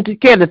taking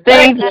care of the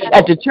things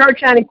at the church,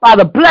 Heavenly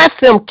Father. Bless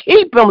him.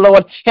 Keep him,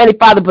 Lord, Heavenly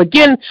Father.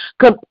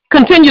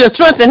 Continue to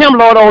strengthen him,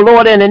 Lord, oh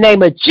Lord, in the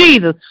name of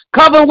Jesus.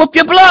 Cover him with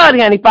your blood,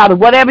 Heavenly Father.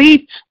 Whatever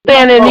he's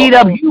standing in need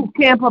of, you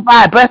can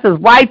provide. Bless his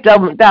wife,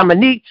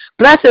 Dominique.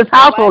 Bless his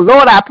household,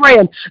 Lord, I pray.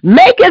 And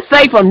make it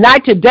safe from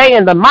night to day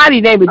in the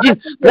mighty name of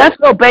Jesus. Bless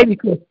little baby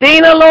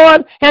Christina,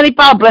 Lord, Heavenly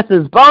Father. Bless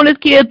his bonus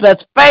kids.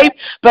 Bless Faith.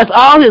 Bless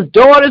all his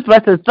daughters.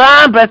 Bless his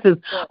son. Bless his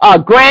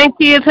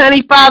grandkids,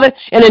 Heavenly Father.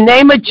 In the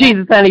name of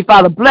Jesus, Heavenly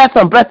Father. Bless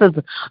him. Bless his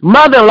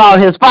mother-in-law,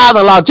 his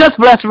father-in-law. Just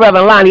bless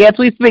Reverend Lonnie as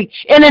we speak.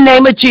 In the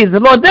name of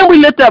Jesus. Lord, Then we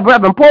lift up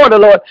Reverend Porter,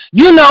 Lord.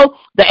 You know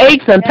the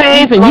aches and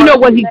pains, and you know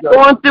what he's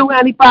going through,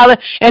 Heavenly Father.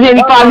 And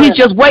Heavenly Father, he's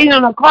just waiting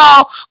on a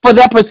call for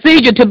that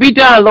procedure to be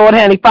done, Lord,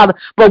 Heavenly Father.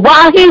 But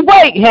while he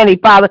waits, Heavenly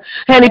Father,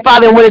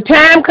 and when the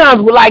time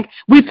comes,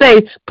 we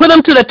say, put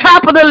him to the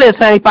top of the list,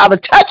 Heavenly Father.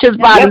 Touch his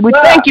body. We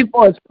thank you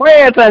for his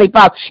prayers, Heavenly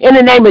Father. In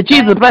the name of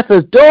Jesus, bless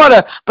his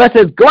daughter, bless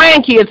his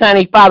grandkids,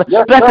 Heavenly Father.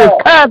 Bless his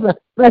cousin.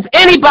 Bless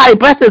anybody,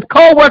 bless his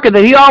co-worker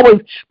that he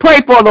always pray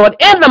for, Lord,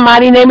 in the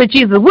mighty name of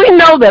Jesus. We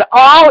know that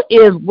all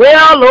is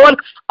well, Lord.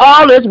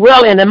 All is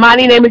well in the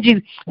mighty name of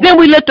Jesus. Then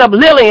we lift up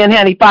Lillian,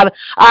 Heavenly Father.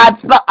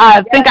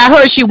 I think I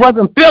heard she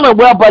wasn't feeling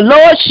well, but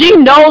Lord, she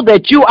knows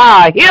that you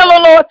are a healer,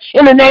 Lord,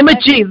 in the name of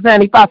Jesus,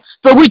 Heavenly Father.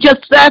 So we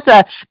just ask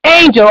an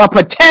angel, a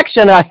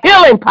protection, a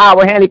healing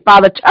power, Heavenly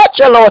Father. Touch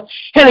her, Lord,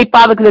 Heavenly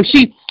Father, because if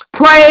she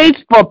prays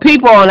for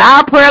people on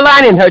our prayer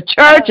line in her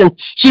church, and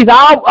she's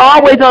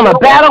always on the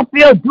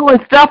battlefield doing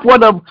stuff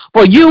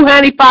for you,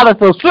 Heavenly Father.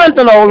 So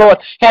strengthen, oh Lord,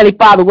 Heavenly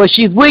Father, where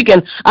she's weak,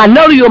 and I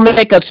know you'll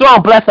make her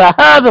strong. Bless her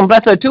husband,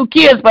 bless her 2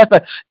 kids, bless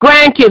her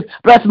grandkids,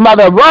 bless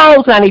Mother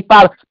Rose, Heavenly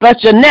Father, bless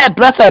Jeanette,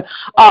 bless her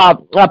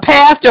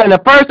pastor and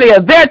the first day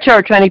of their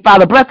church, Heavenly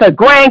Father, bless her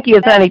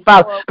grandkids, Heavenly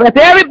Father, bless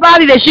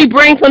everybody that she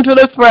brings into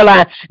this prayer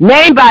line,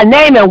 name by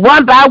name and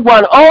one by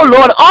one. Oh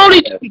Lord,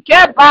 only to be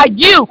kept by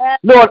you,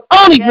 Lord,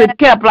 only to be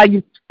kept by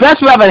you. Bless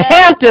Reverend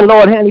Hampton,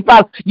 Lord, Heavenly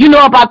Father. You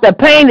know about the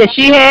pain that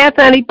she has,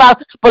 Heavenly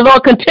Father. But,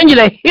 Lord, continue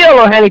to heal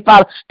her, Heavenly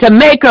Father, to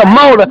make her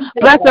motor.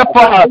 Bless her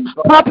for her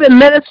puppet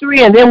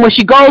ministry. And then when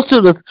she goes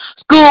to the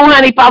school,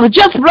 Heavenly Father,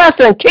 just bless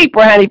her and keep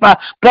her, Heavenly Father.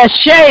 Bless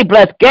Shay,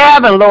 bless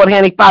Gavin, Lord,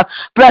 Heavenly Father.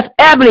 Bless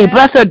Ebony,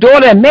 bless her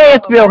daughter in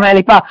Mansfield,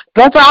 Heavenly Father.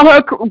 Bless all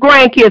her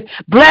grandkids.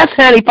 Bless,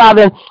 Heavenly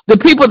Father, and the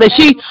people that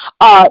she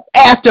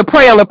asked to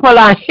pray on the prayer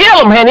line. Heal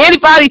them, and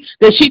anybody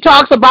that she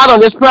talks about on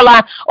this prayer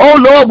line, oh,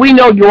 Lord, we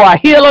know you are a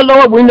healer,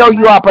 Lord. We know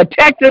you are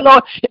protected,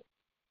 Lord.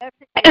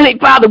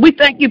 And Father, we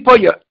thank you for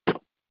your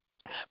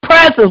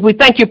presence. We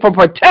thank you for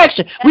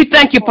protection. We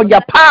thank you for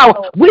your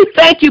power. We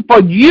thank you for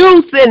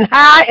you sitting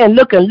high and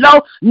looking low.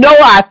 Know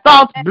our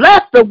thoughts.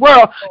 Bless the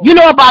world. You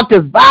know about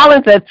this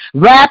violence that's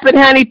rapid,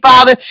 Heavenly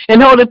Father.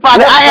 And Holy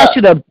Father, I ask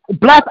you to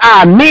bless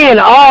our men,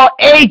 all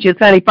ages,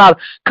 Heavenly Father.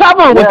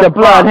 Cover them with the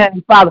blood,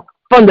 Heavenly Father.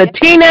 From the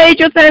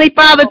teenagers, Heavenly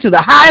Father, to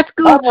the high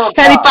school,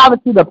 Heavenly Father,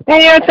 to the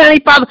parents,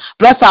 Heavenly Father.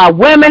 Bless our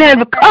women,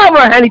 Heavenly Father. Cover,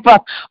 Heavenly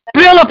Father.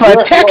 Build a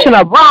protection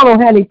around them,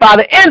 Heavenly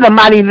Father, in the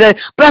mighty name.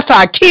 Bless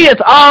our kids,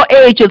 all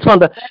ages, from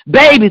the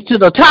babies to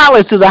the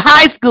toddlers, to the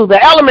high school,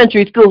 the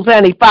elementary schools,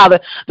 Heavenly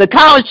Father, the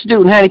college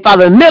student, Heavenly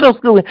Father, the middle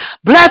school.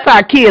 Bless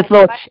our kids,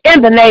 Lord,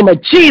 in the name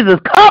of Jesus.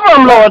 Cover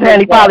them, Lord,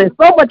 Heavenly Father.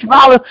 There's so much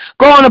violence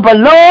going on, but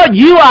Lord,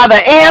 you are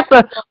the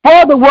answer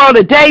for the world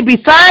today.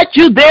 Besides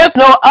you, there's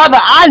no other.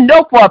 I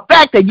know for a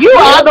fact that you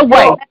are the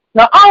way,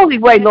 the only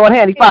way, Lord,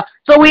 Heavenly Father.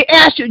 So we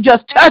ask you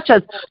just touch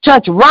us,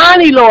 touch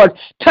Ronnie, Lord,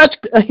 touch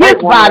his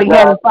body,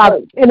 Heavenly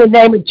Father, in the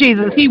name of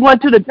Jesus. He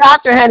went to the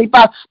doctor, Heavenly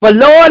Father, but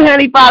Lord,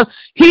 Heavenly Father,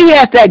 he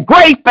has that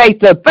great faith,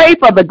 the faith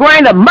of the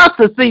grain of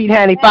mustard seed,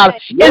 Heavenly Father,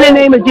 in the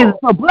name of Jesus.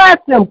 So bless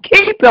him,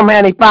 keep him,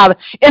 Heavenly Father,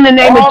 in the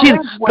name of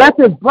Jesus. Bless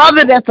his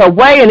brother that's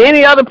away and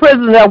any other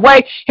prisoners that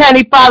away,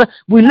 Heavenly Father.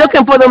 We're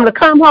looking for them to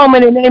come home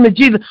in the name of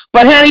Jesus.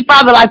 But Heavenly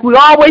Father, like we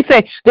always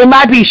say, they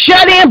might be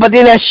shut in, but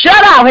then they're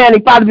shut out,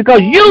 Heavenly Father,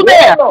 because you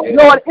there,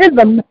 Lord, in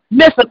the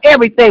midst of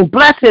everything.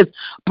 Bless his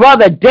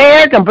brother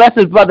Derek and bless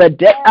his brother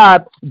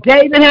David,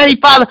 Heavenly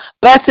Father.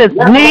 Bless his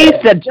niece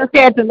that just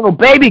had the little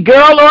baby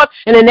girl, Lord,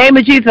 in the name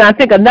of Jesus. And I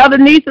think another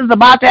niece is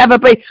about to have a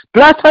baby.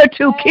 Bless her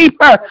too. Keep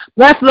her.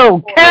 Bless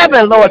little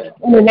Kevin, Lord,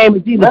 in the name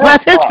of Jesus.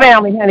 Bless his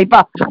family, Heavenly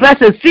Father. Bless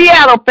his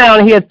Seattle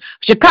family, his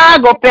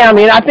Chicago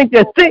family. And I think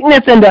there's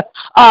sickness in the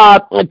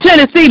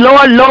Tennessee,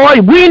 Lord,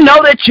 we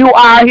know that you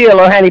are a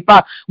healer, Heavenly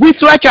Father. We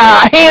stretch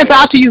our hands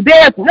out to you.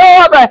 There's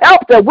no other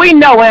help that we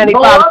know, Heavenly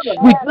Father.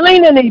 We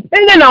leaning and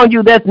depending on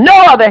you. There's no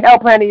other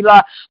help, Heavenly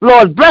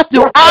Lord. Bless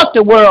throughout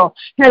the world,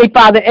 Heavenly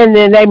Father, in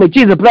the name of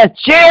Jesus. Bless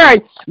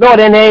Jerry, Lord,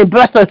 in the name.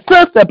 Bless her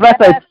sister. Bless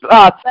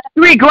her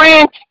 3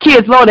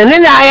 grandkids, Lord. And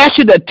then I ask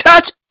you to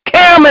touch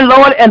Cameron,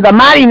 Lord, in the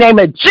mighty name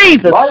of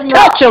Jesus.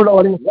 Touch him,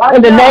 Lord,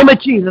 in the name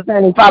of Jesus,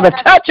 Heavenly Father.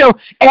 Touch him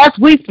as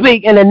we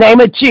speak in the name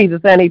of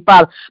Jesus, Heavenly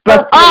Father.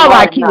 Bless all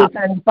our kids,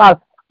 Heavenly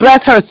Father.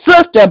 Bless her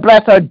sister,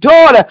 bless her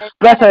daughter,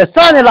 bless her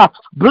son-in-law.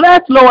 Bless,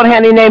 Lord,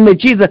 in the name of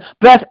Jesus.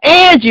 Bless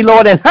Angie,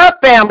 Lord, and her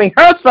family,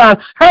 her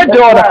son, her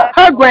daughter,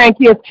 her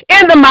grandkids,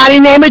 in the mighty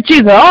name of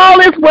Jesus. All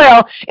is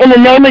well in the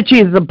name of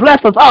Jesus.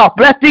 Bless us all.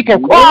 Bless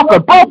Deacon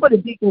Crawford, both of the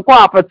Deacon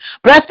Crawfords.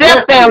 Bless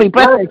their family,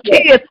 bless their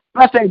kids,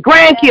 bless their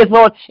grandkids,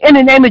 Lord, in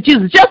the name of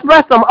Jesus. Just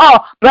bless them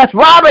all. Bless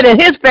Robert and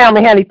his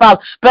family, Heavenly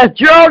Father. Bless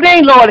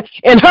Geraldine, Lord,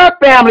 and her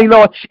family,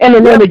 Lord, in the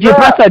name of Jesus.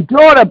 Bless her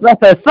daughter, bless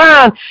her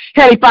son,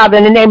 Heavenly Father,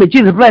 in the name of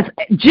Jesus. Bless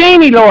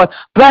Jeannie, Lord.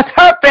 Bless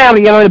her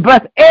family, Lord.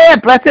 Bless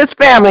Ed, bless his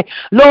family,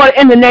 Lord,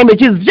 in the name of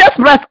Jesus. Just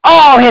bless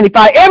all, Heavenly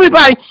Father.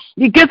 Everybody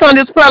he gets on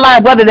this prayer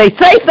line, whether they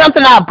say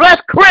something out. Bless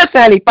Chris,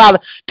 Heavenly Father.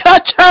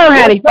 Touch her,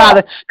 Heavenly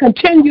Father.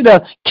 Continue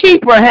to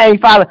keep her, Heavenly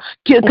Father.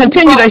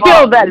 Continue to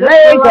heal that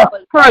leg of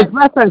hers.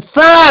 Bless her Reverend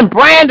son,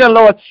 Brandon,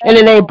 Lord, in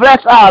the name.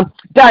 Bless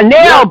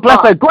Darnell, bless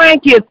her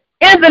grandkids.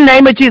 In the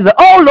name of Jesus.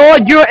 Oh,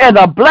 Lord, you're in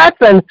a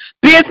blessing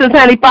business,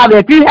 honey, Father.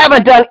 If you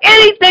haven't done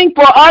anything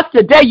for us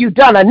today, you've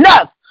done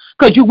enough.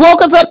 Because you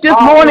woke us up this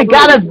morning,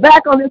 got us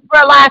back on this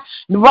prayer line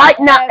right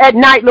now at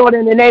night, Lord,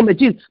 in the name of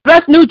Jesus.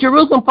 Bless New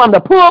Jerusalem from the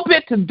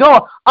pulpit to the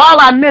door.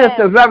 All our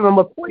ministers, Reverend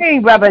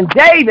McQueen, Reverend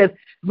Davis,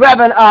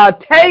 Reverend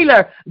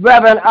Taylor,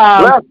 Reverend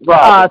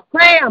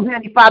Sam,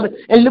 honey, Father.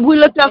 And we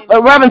lift up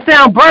Reverend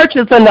Sam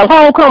Burgess and the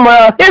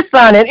homecomer of his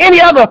son and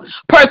any other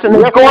person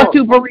that's going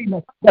through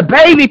bereavement. The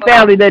baby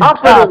family, the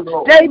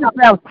David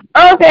family.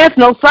 Earth has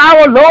no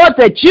sorrow, Lord,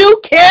 that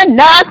you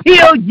cannot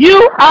heal.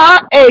 You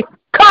are a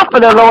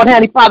comforter, Lord,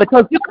 honey, Father,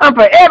 because you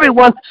comfort every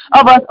one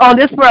of us on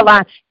this prayer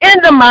line. In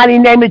the mighty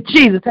name of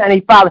Jesus,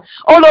 honey, Father.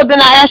 Oh, Lord,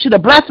 then I ask you to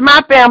bless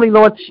my family,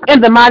 Lord,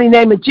 in the mighty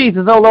name of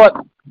Jesus. Oh, Lord.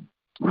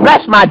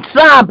 Bless my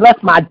son, bless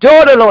my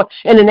daughter, Lord,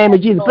 in the name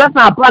of Jesus. Bless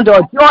my bundle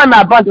of joy,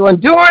 my bundle of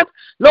endurance,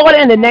 Lord,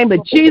 in the name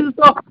of Jesus.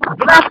 Lord,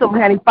 bless them,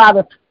 honey,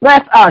 Father.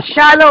 Bless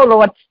Shiloh,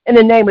 Lord, in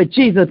the name of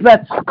Jesus.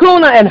 Bless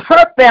Kuna and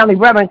her family,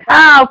 Reverend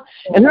Kyle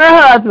and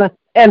her husband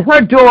and her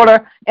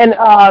daughter and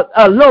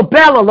little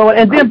Bella, Lord.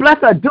 And then bless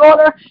her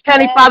daughter,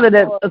 honey, Father,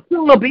 that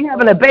soon will be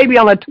having a baby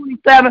on the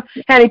 27th,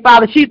 honey,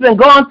 Father. She's been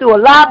going through a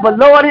lot, but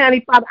Lord,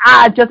 honey, Father,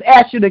 I just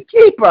ask you to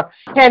keep her,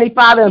 honey,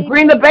 Father, and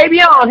bring the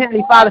baby on,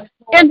 honey, Father,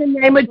 in the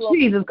name of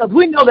Jesus, because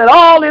we know that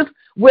all is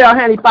well,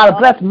 honey, Father.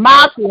 Bless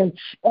Marcy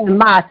and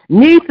my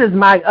nieces,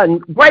 my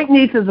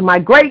great-nieces and my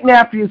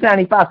great-nephews,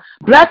 honey, Father.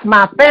 Bless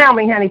my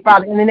family, honey,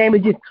 Father, in the name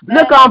of Jesus.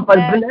 Look on for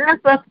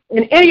Vanessa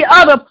and any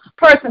other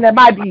person that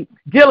might be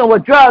dealing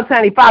with drugs,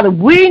 honey, Father.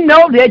 We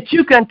know that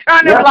you can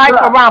turn their life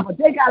around, but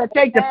they got to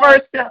take the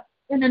first step.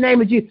 In the name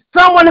of Jesus.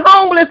 Someone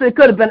homeless, it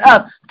could have been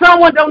us.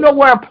 Someone don't know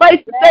where a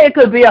place to stay, it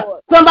could be us.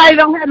 Somebody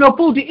don't have no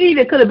food to eat,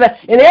 it could have been.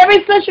 In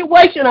every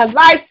situation of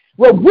life,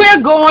 what we're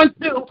going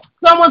through,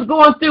 someone's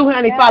going through,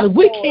 honey, Father.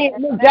 We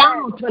can't look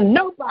down to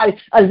nobody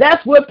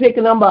unless we're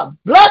picking them up.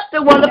 Bless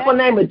the wonderful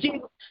name of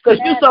Jesus, because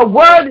you're so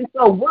worthy,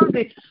 so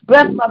worthy.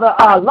 Bless Mother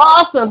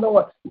Lawson,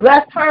 Lord.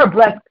 Bless her.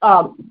 Bless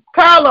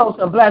Carlos,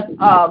 and bless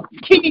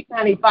Keith,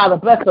 honey, Father.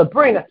 Bless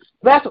Sabrina.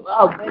 Bless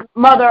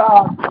Mother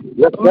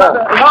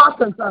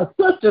Lawson's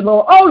sister,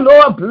 Lord. Oh,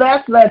 Lord,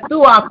 bless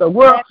throughout the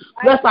world.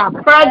 Bless our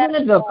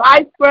president, the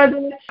vice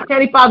president,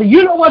 honey, Father.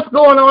 You know what's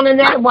going on in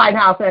that White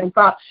House, honey,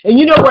 Father. And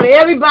you know what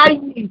everybody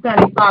needs,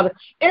 honey, Father.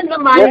 In the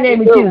mighty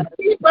name of Jesus,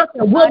 keep us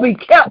and we'll be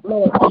kept,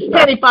 Lord.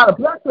 Honey, Father,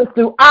 bless us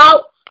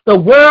throughout the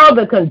world,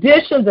 the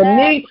conditions, the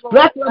needs.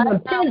 Bless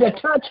Reverend Pender.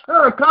 Touch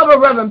her. Cover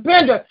Reverend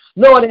Pender,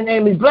 Lord, in the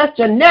name of Jesus. Bless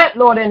Jeanette,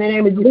 Lord, in the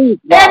name of Jesus.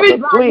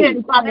 Everybody,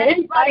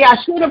 anybody I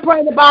should have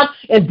prayed about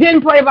and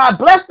didn't pray about,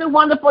 bless the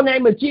wonderful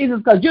name of Jesus,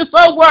 because you're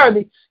so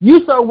worthy.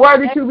 You're so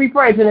worthy to be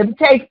praised. And if it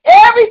takes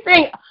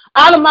everything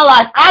out of my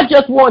life, I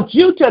just want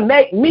you to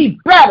make me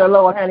better,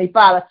 Lord, honey,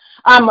 Father.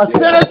 I'm a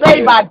sinner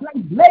saved by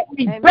grace. Make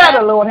me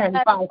better, Lord, honey,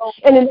 Father,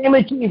 in the name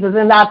of Jesus.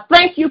 And I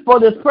thank you for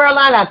this prayer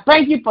line. I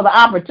thank you for the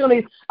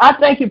opportunities. I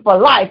thank you for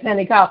life,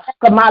 honey, because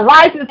my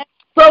life is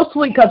so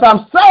sweet because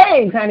I'm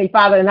saved, honey,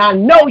 Father, and I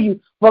know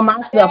you for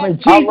myself. And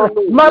Jesus,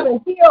 Mother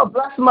Heal,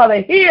 bless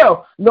Mother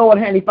Heal, Lord,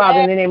 honey, Father,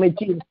 in the name of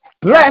Jesus.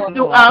 Bless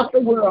throughout the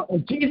world.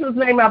 In Jesus'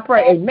 name I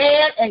pray.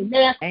 Amen.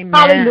 Amen. Amen.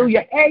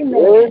 Hallelujah. Amen.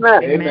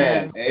 Amen.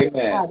 Amen.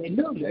 Amen.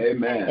 Hallelujah.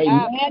 Amen.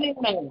 Amen.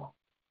 Amen.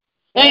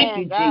 Thank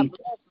you, Jesus.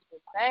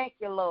 Thank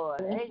you,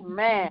 Lord.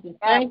 Amen.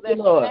 Thank you,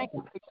 Lord. Thank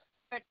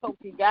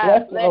you.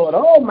 Yes, Lord.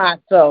 Oh, my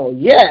soul.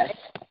 Yes.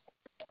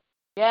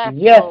 Yes,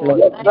 yes,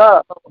 Lord.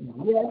 Lord.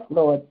 Yes,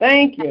 Lord.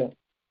 Thank you.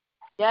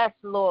 Yes,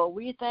 Lord.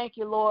 We thank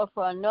you, Lord,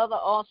 for another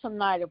awesome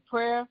night of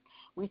prayer.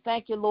 We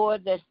thank you,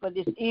 Lord, that for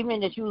this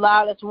evening that you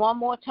allowed us one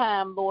more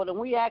time, Lord. And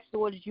we ask,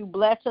 Lord, that you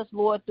bless us,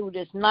 Lord, through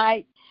this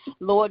night.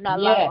 Lord, not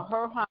allow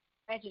her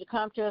you to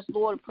come to us,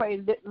 Lord.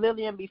 Pray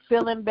Lillian be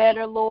feeling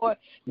better, Lord.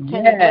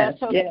 Yes,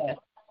 yes.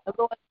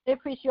 Lord, if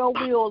it's your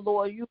will,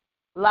 Lord, you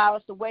allow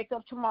us to wake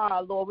up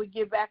tomorrow, Lord. We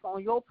get back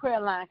on your prayer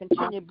line.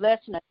 Continue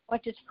blessing us.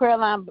 Let this prayer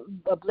line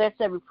bless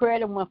every prayer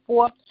that went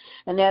forth.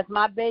 And as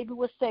my baby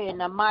was saying, in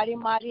the mighty,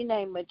 mighty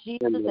name of Jesus,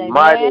 amen.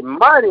 Mighty,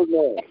 mighty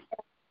name.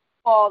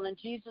 All in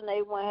Jesus'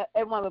 name,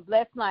 everyone have a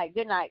blessed night.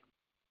 Good night.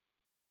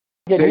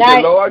 Good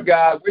night. The Lord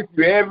God with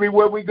you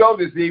everywhere we go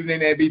this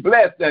evening, and be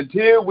blessed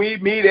until we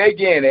meet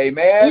again.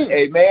 Amen.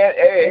 Amen.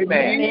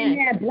 Amen.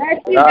 Amen. Bless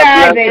you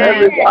guys.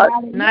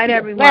 Good night,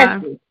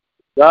 everyone.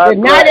 Good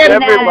night,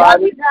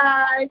 everybody.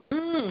 Guys.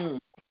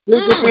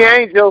 Look at the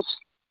angels.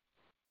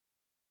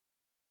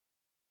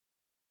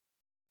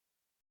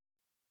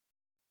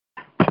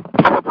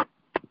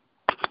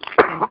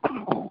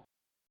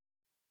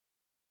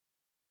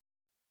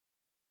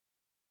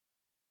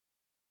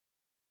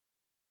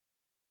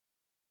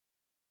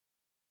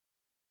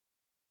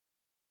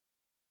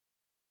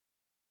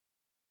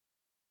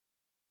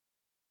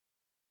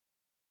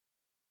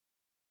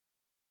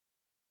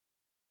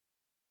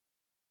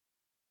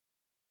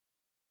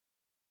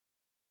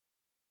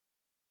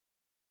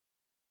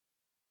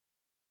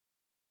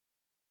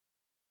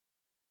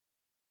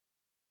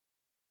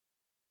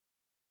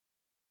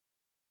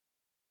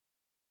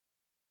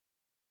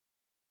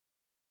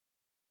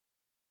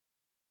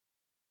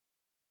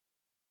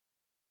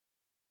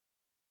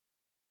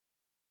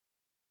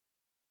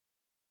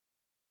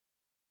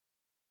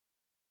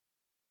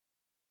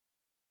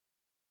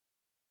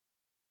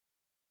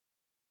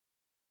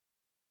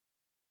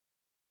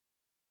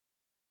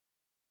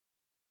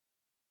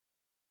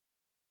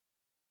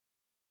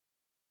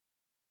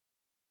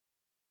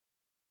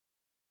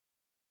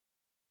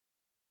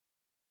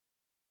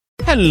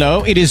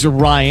 Hello, it is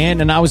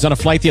Ryan, and I was on a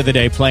flight the other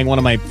day playing one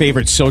of my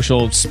favorite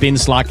social spin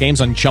slot games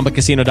on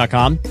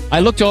ChumbaCasino.com. I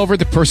looked over at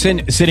the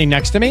person sitting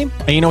next to me,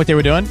 and you know what they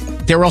were doing?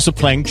 They were also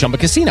playing Chumba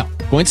Casino.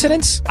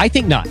 Coincidence? I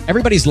think not.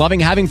 Everybody's loving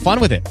having fun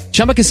with it.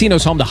 Chumba Casino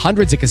is home to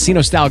hundreds of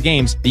casino-style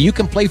games that you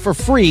can play for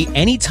free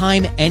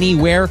anytime,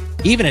 anywhere,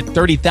 even at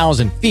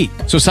 30,000 feet.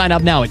 So sign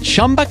up now at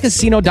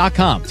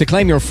ChumbaCasino.com to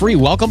claim your free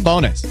welcome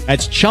bonus.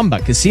 That's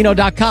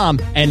ChumbaCasino.com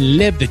and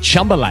live the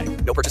Chumba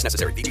life. No purchase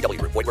necessary. VGW.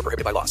 Void where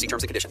prohibited by law. See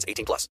terms and conditions. 18+.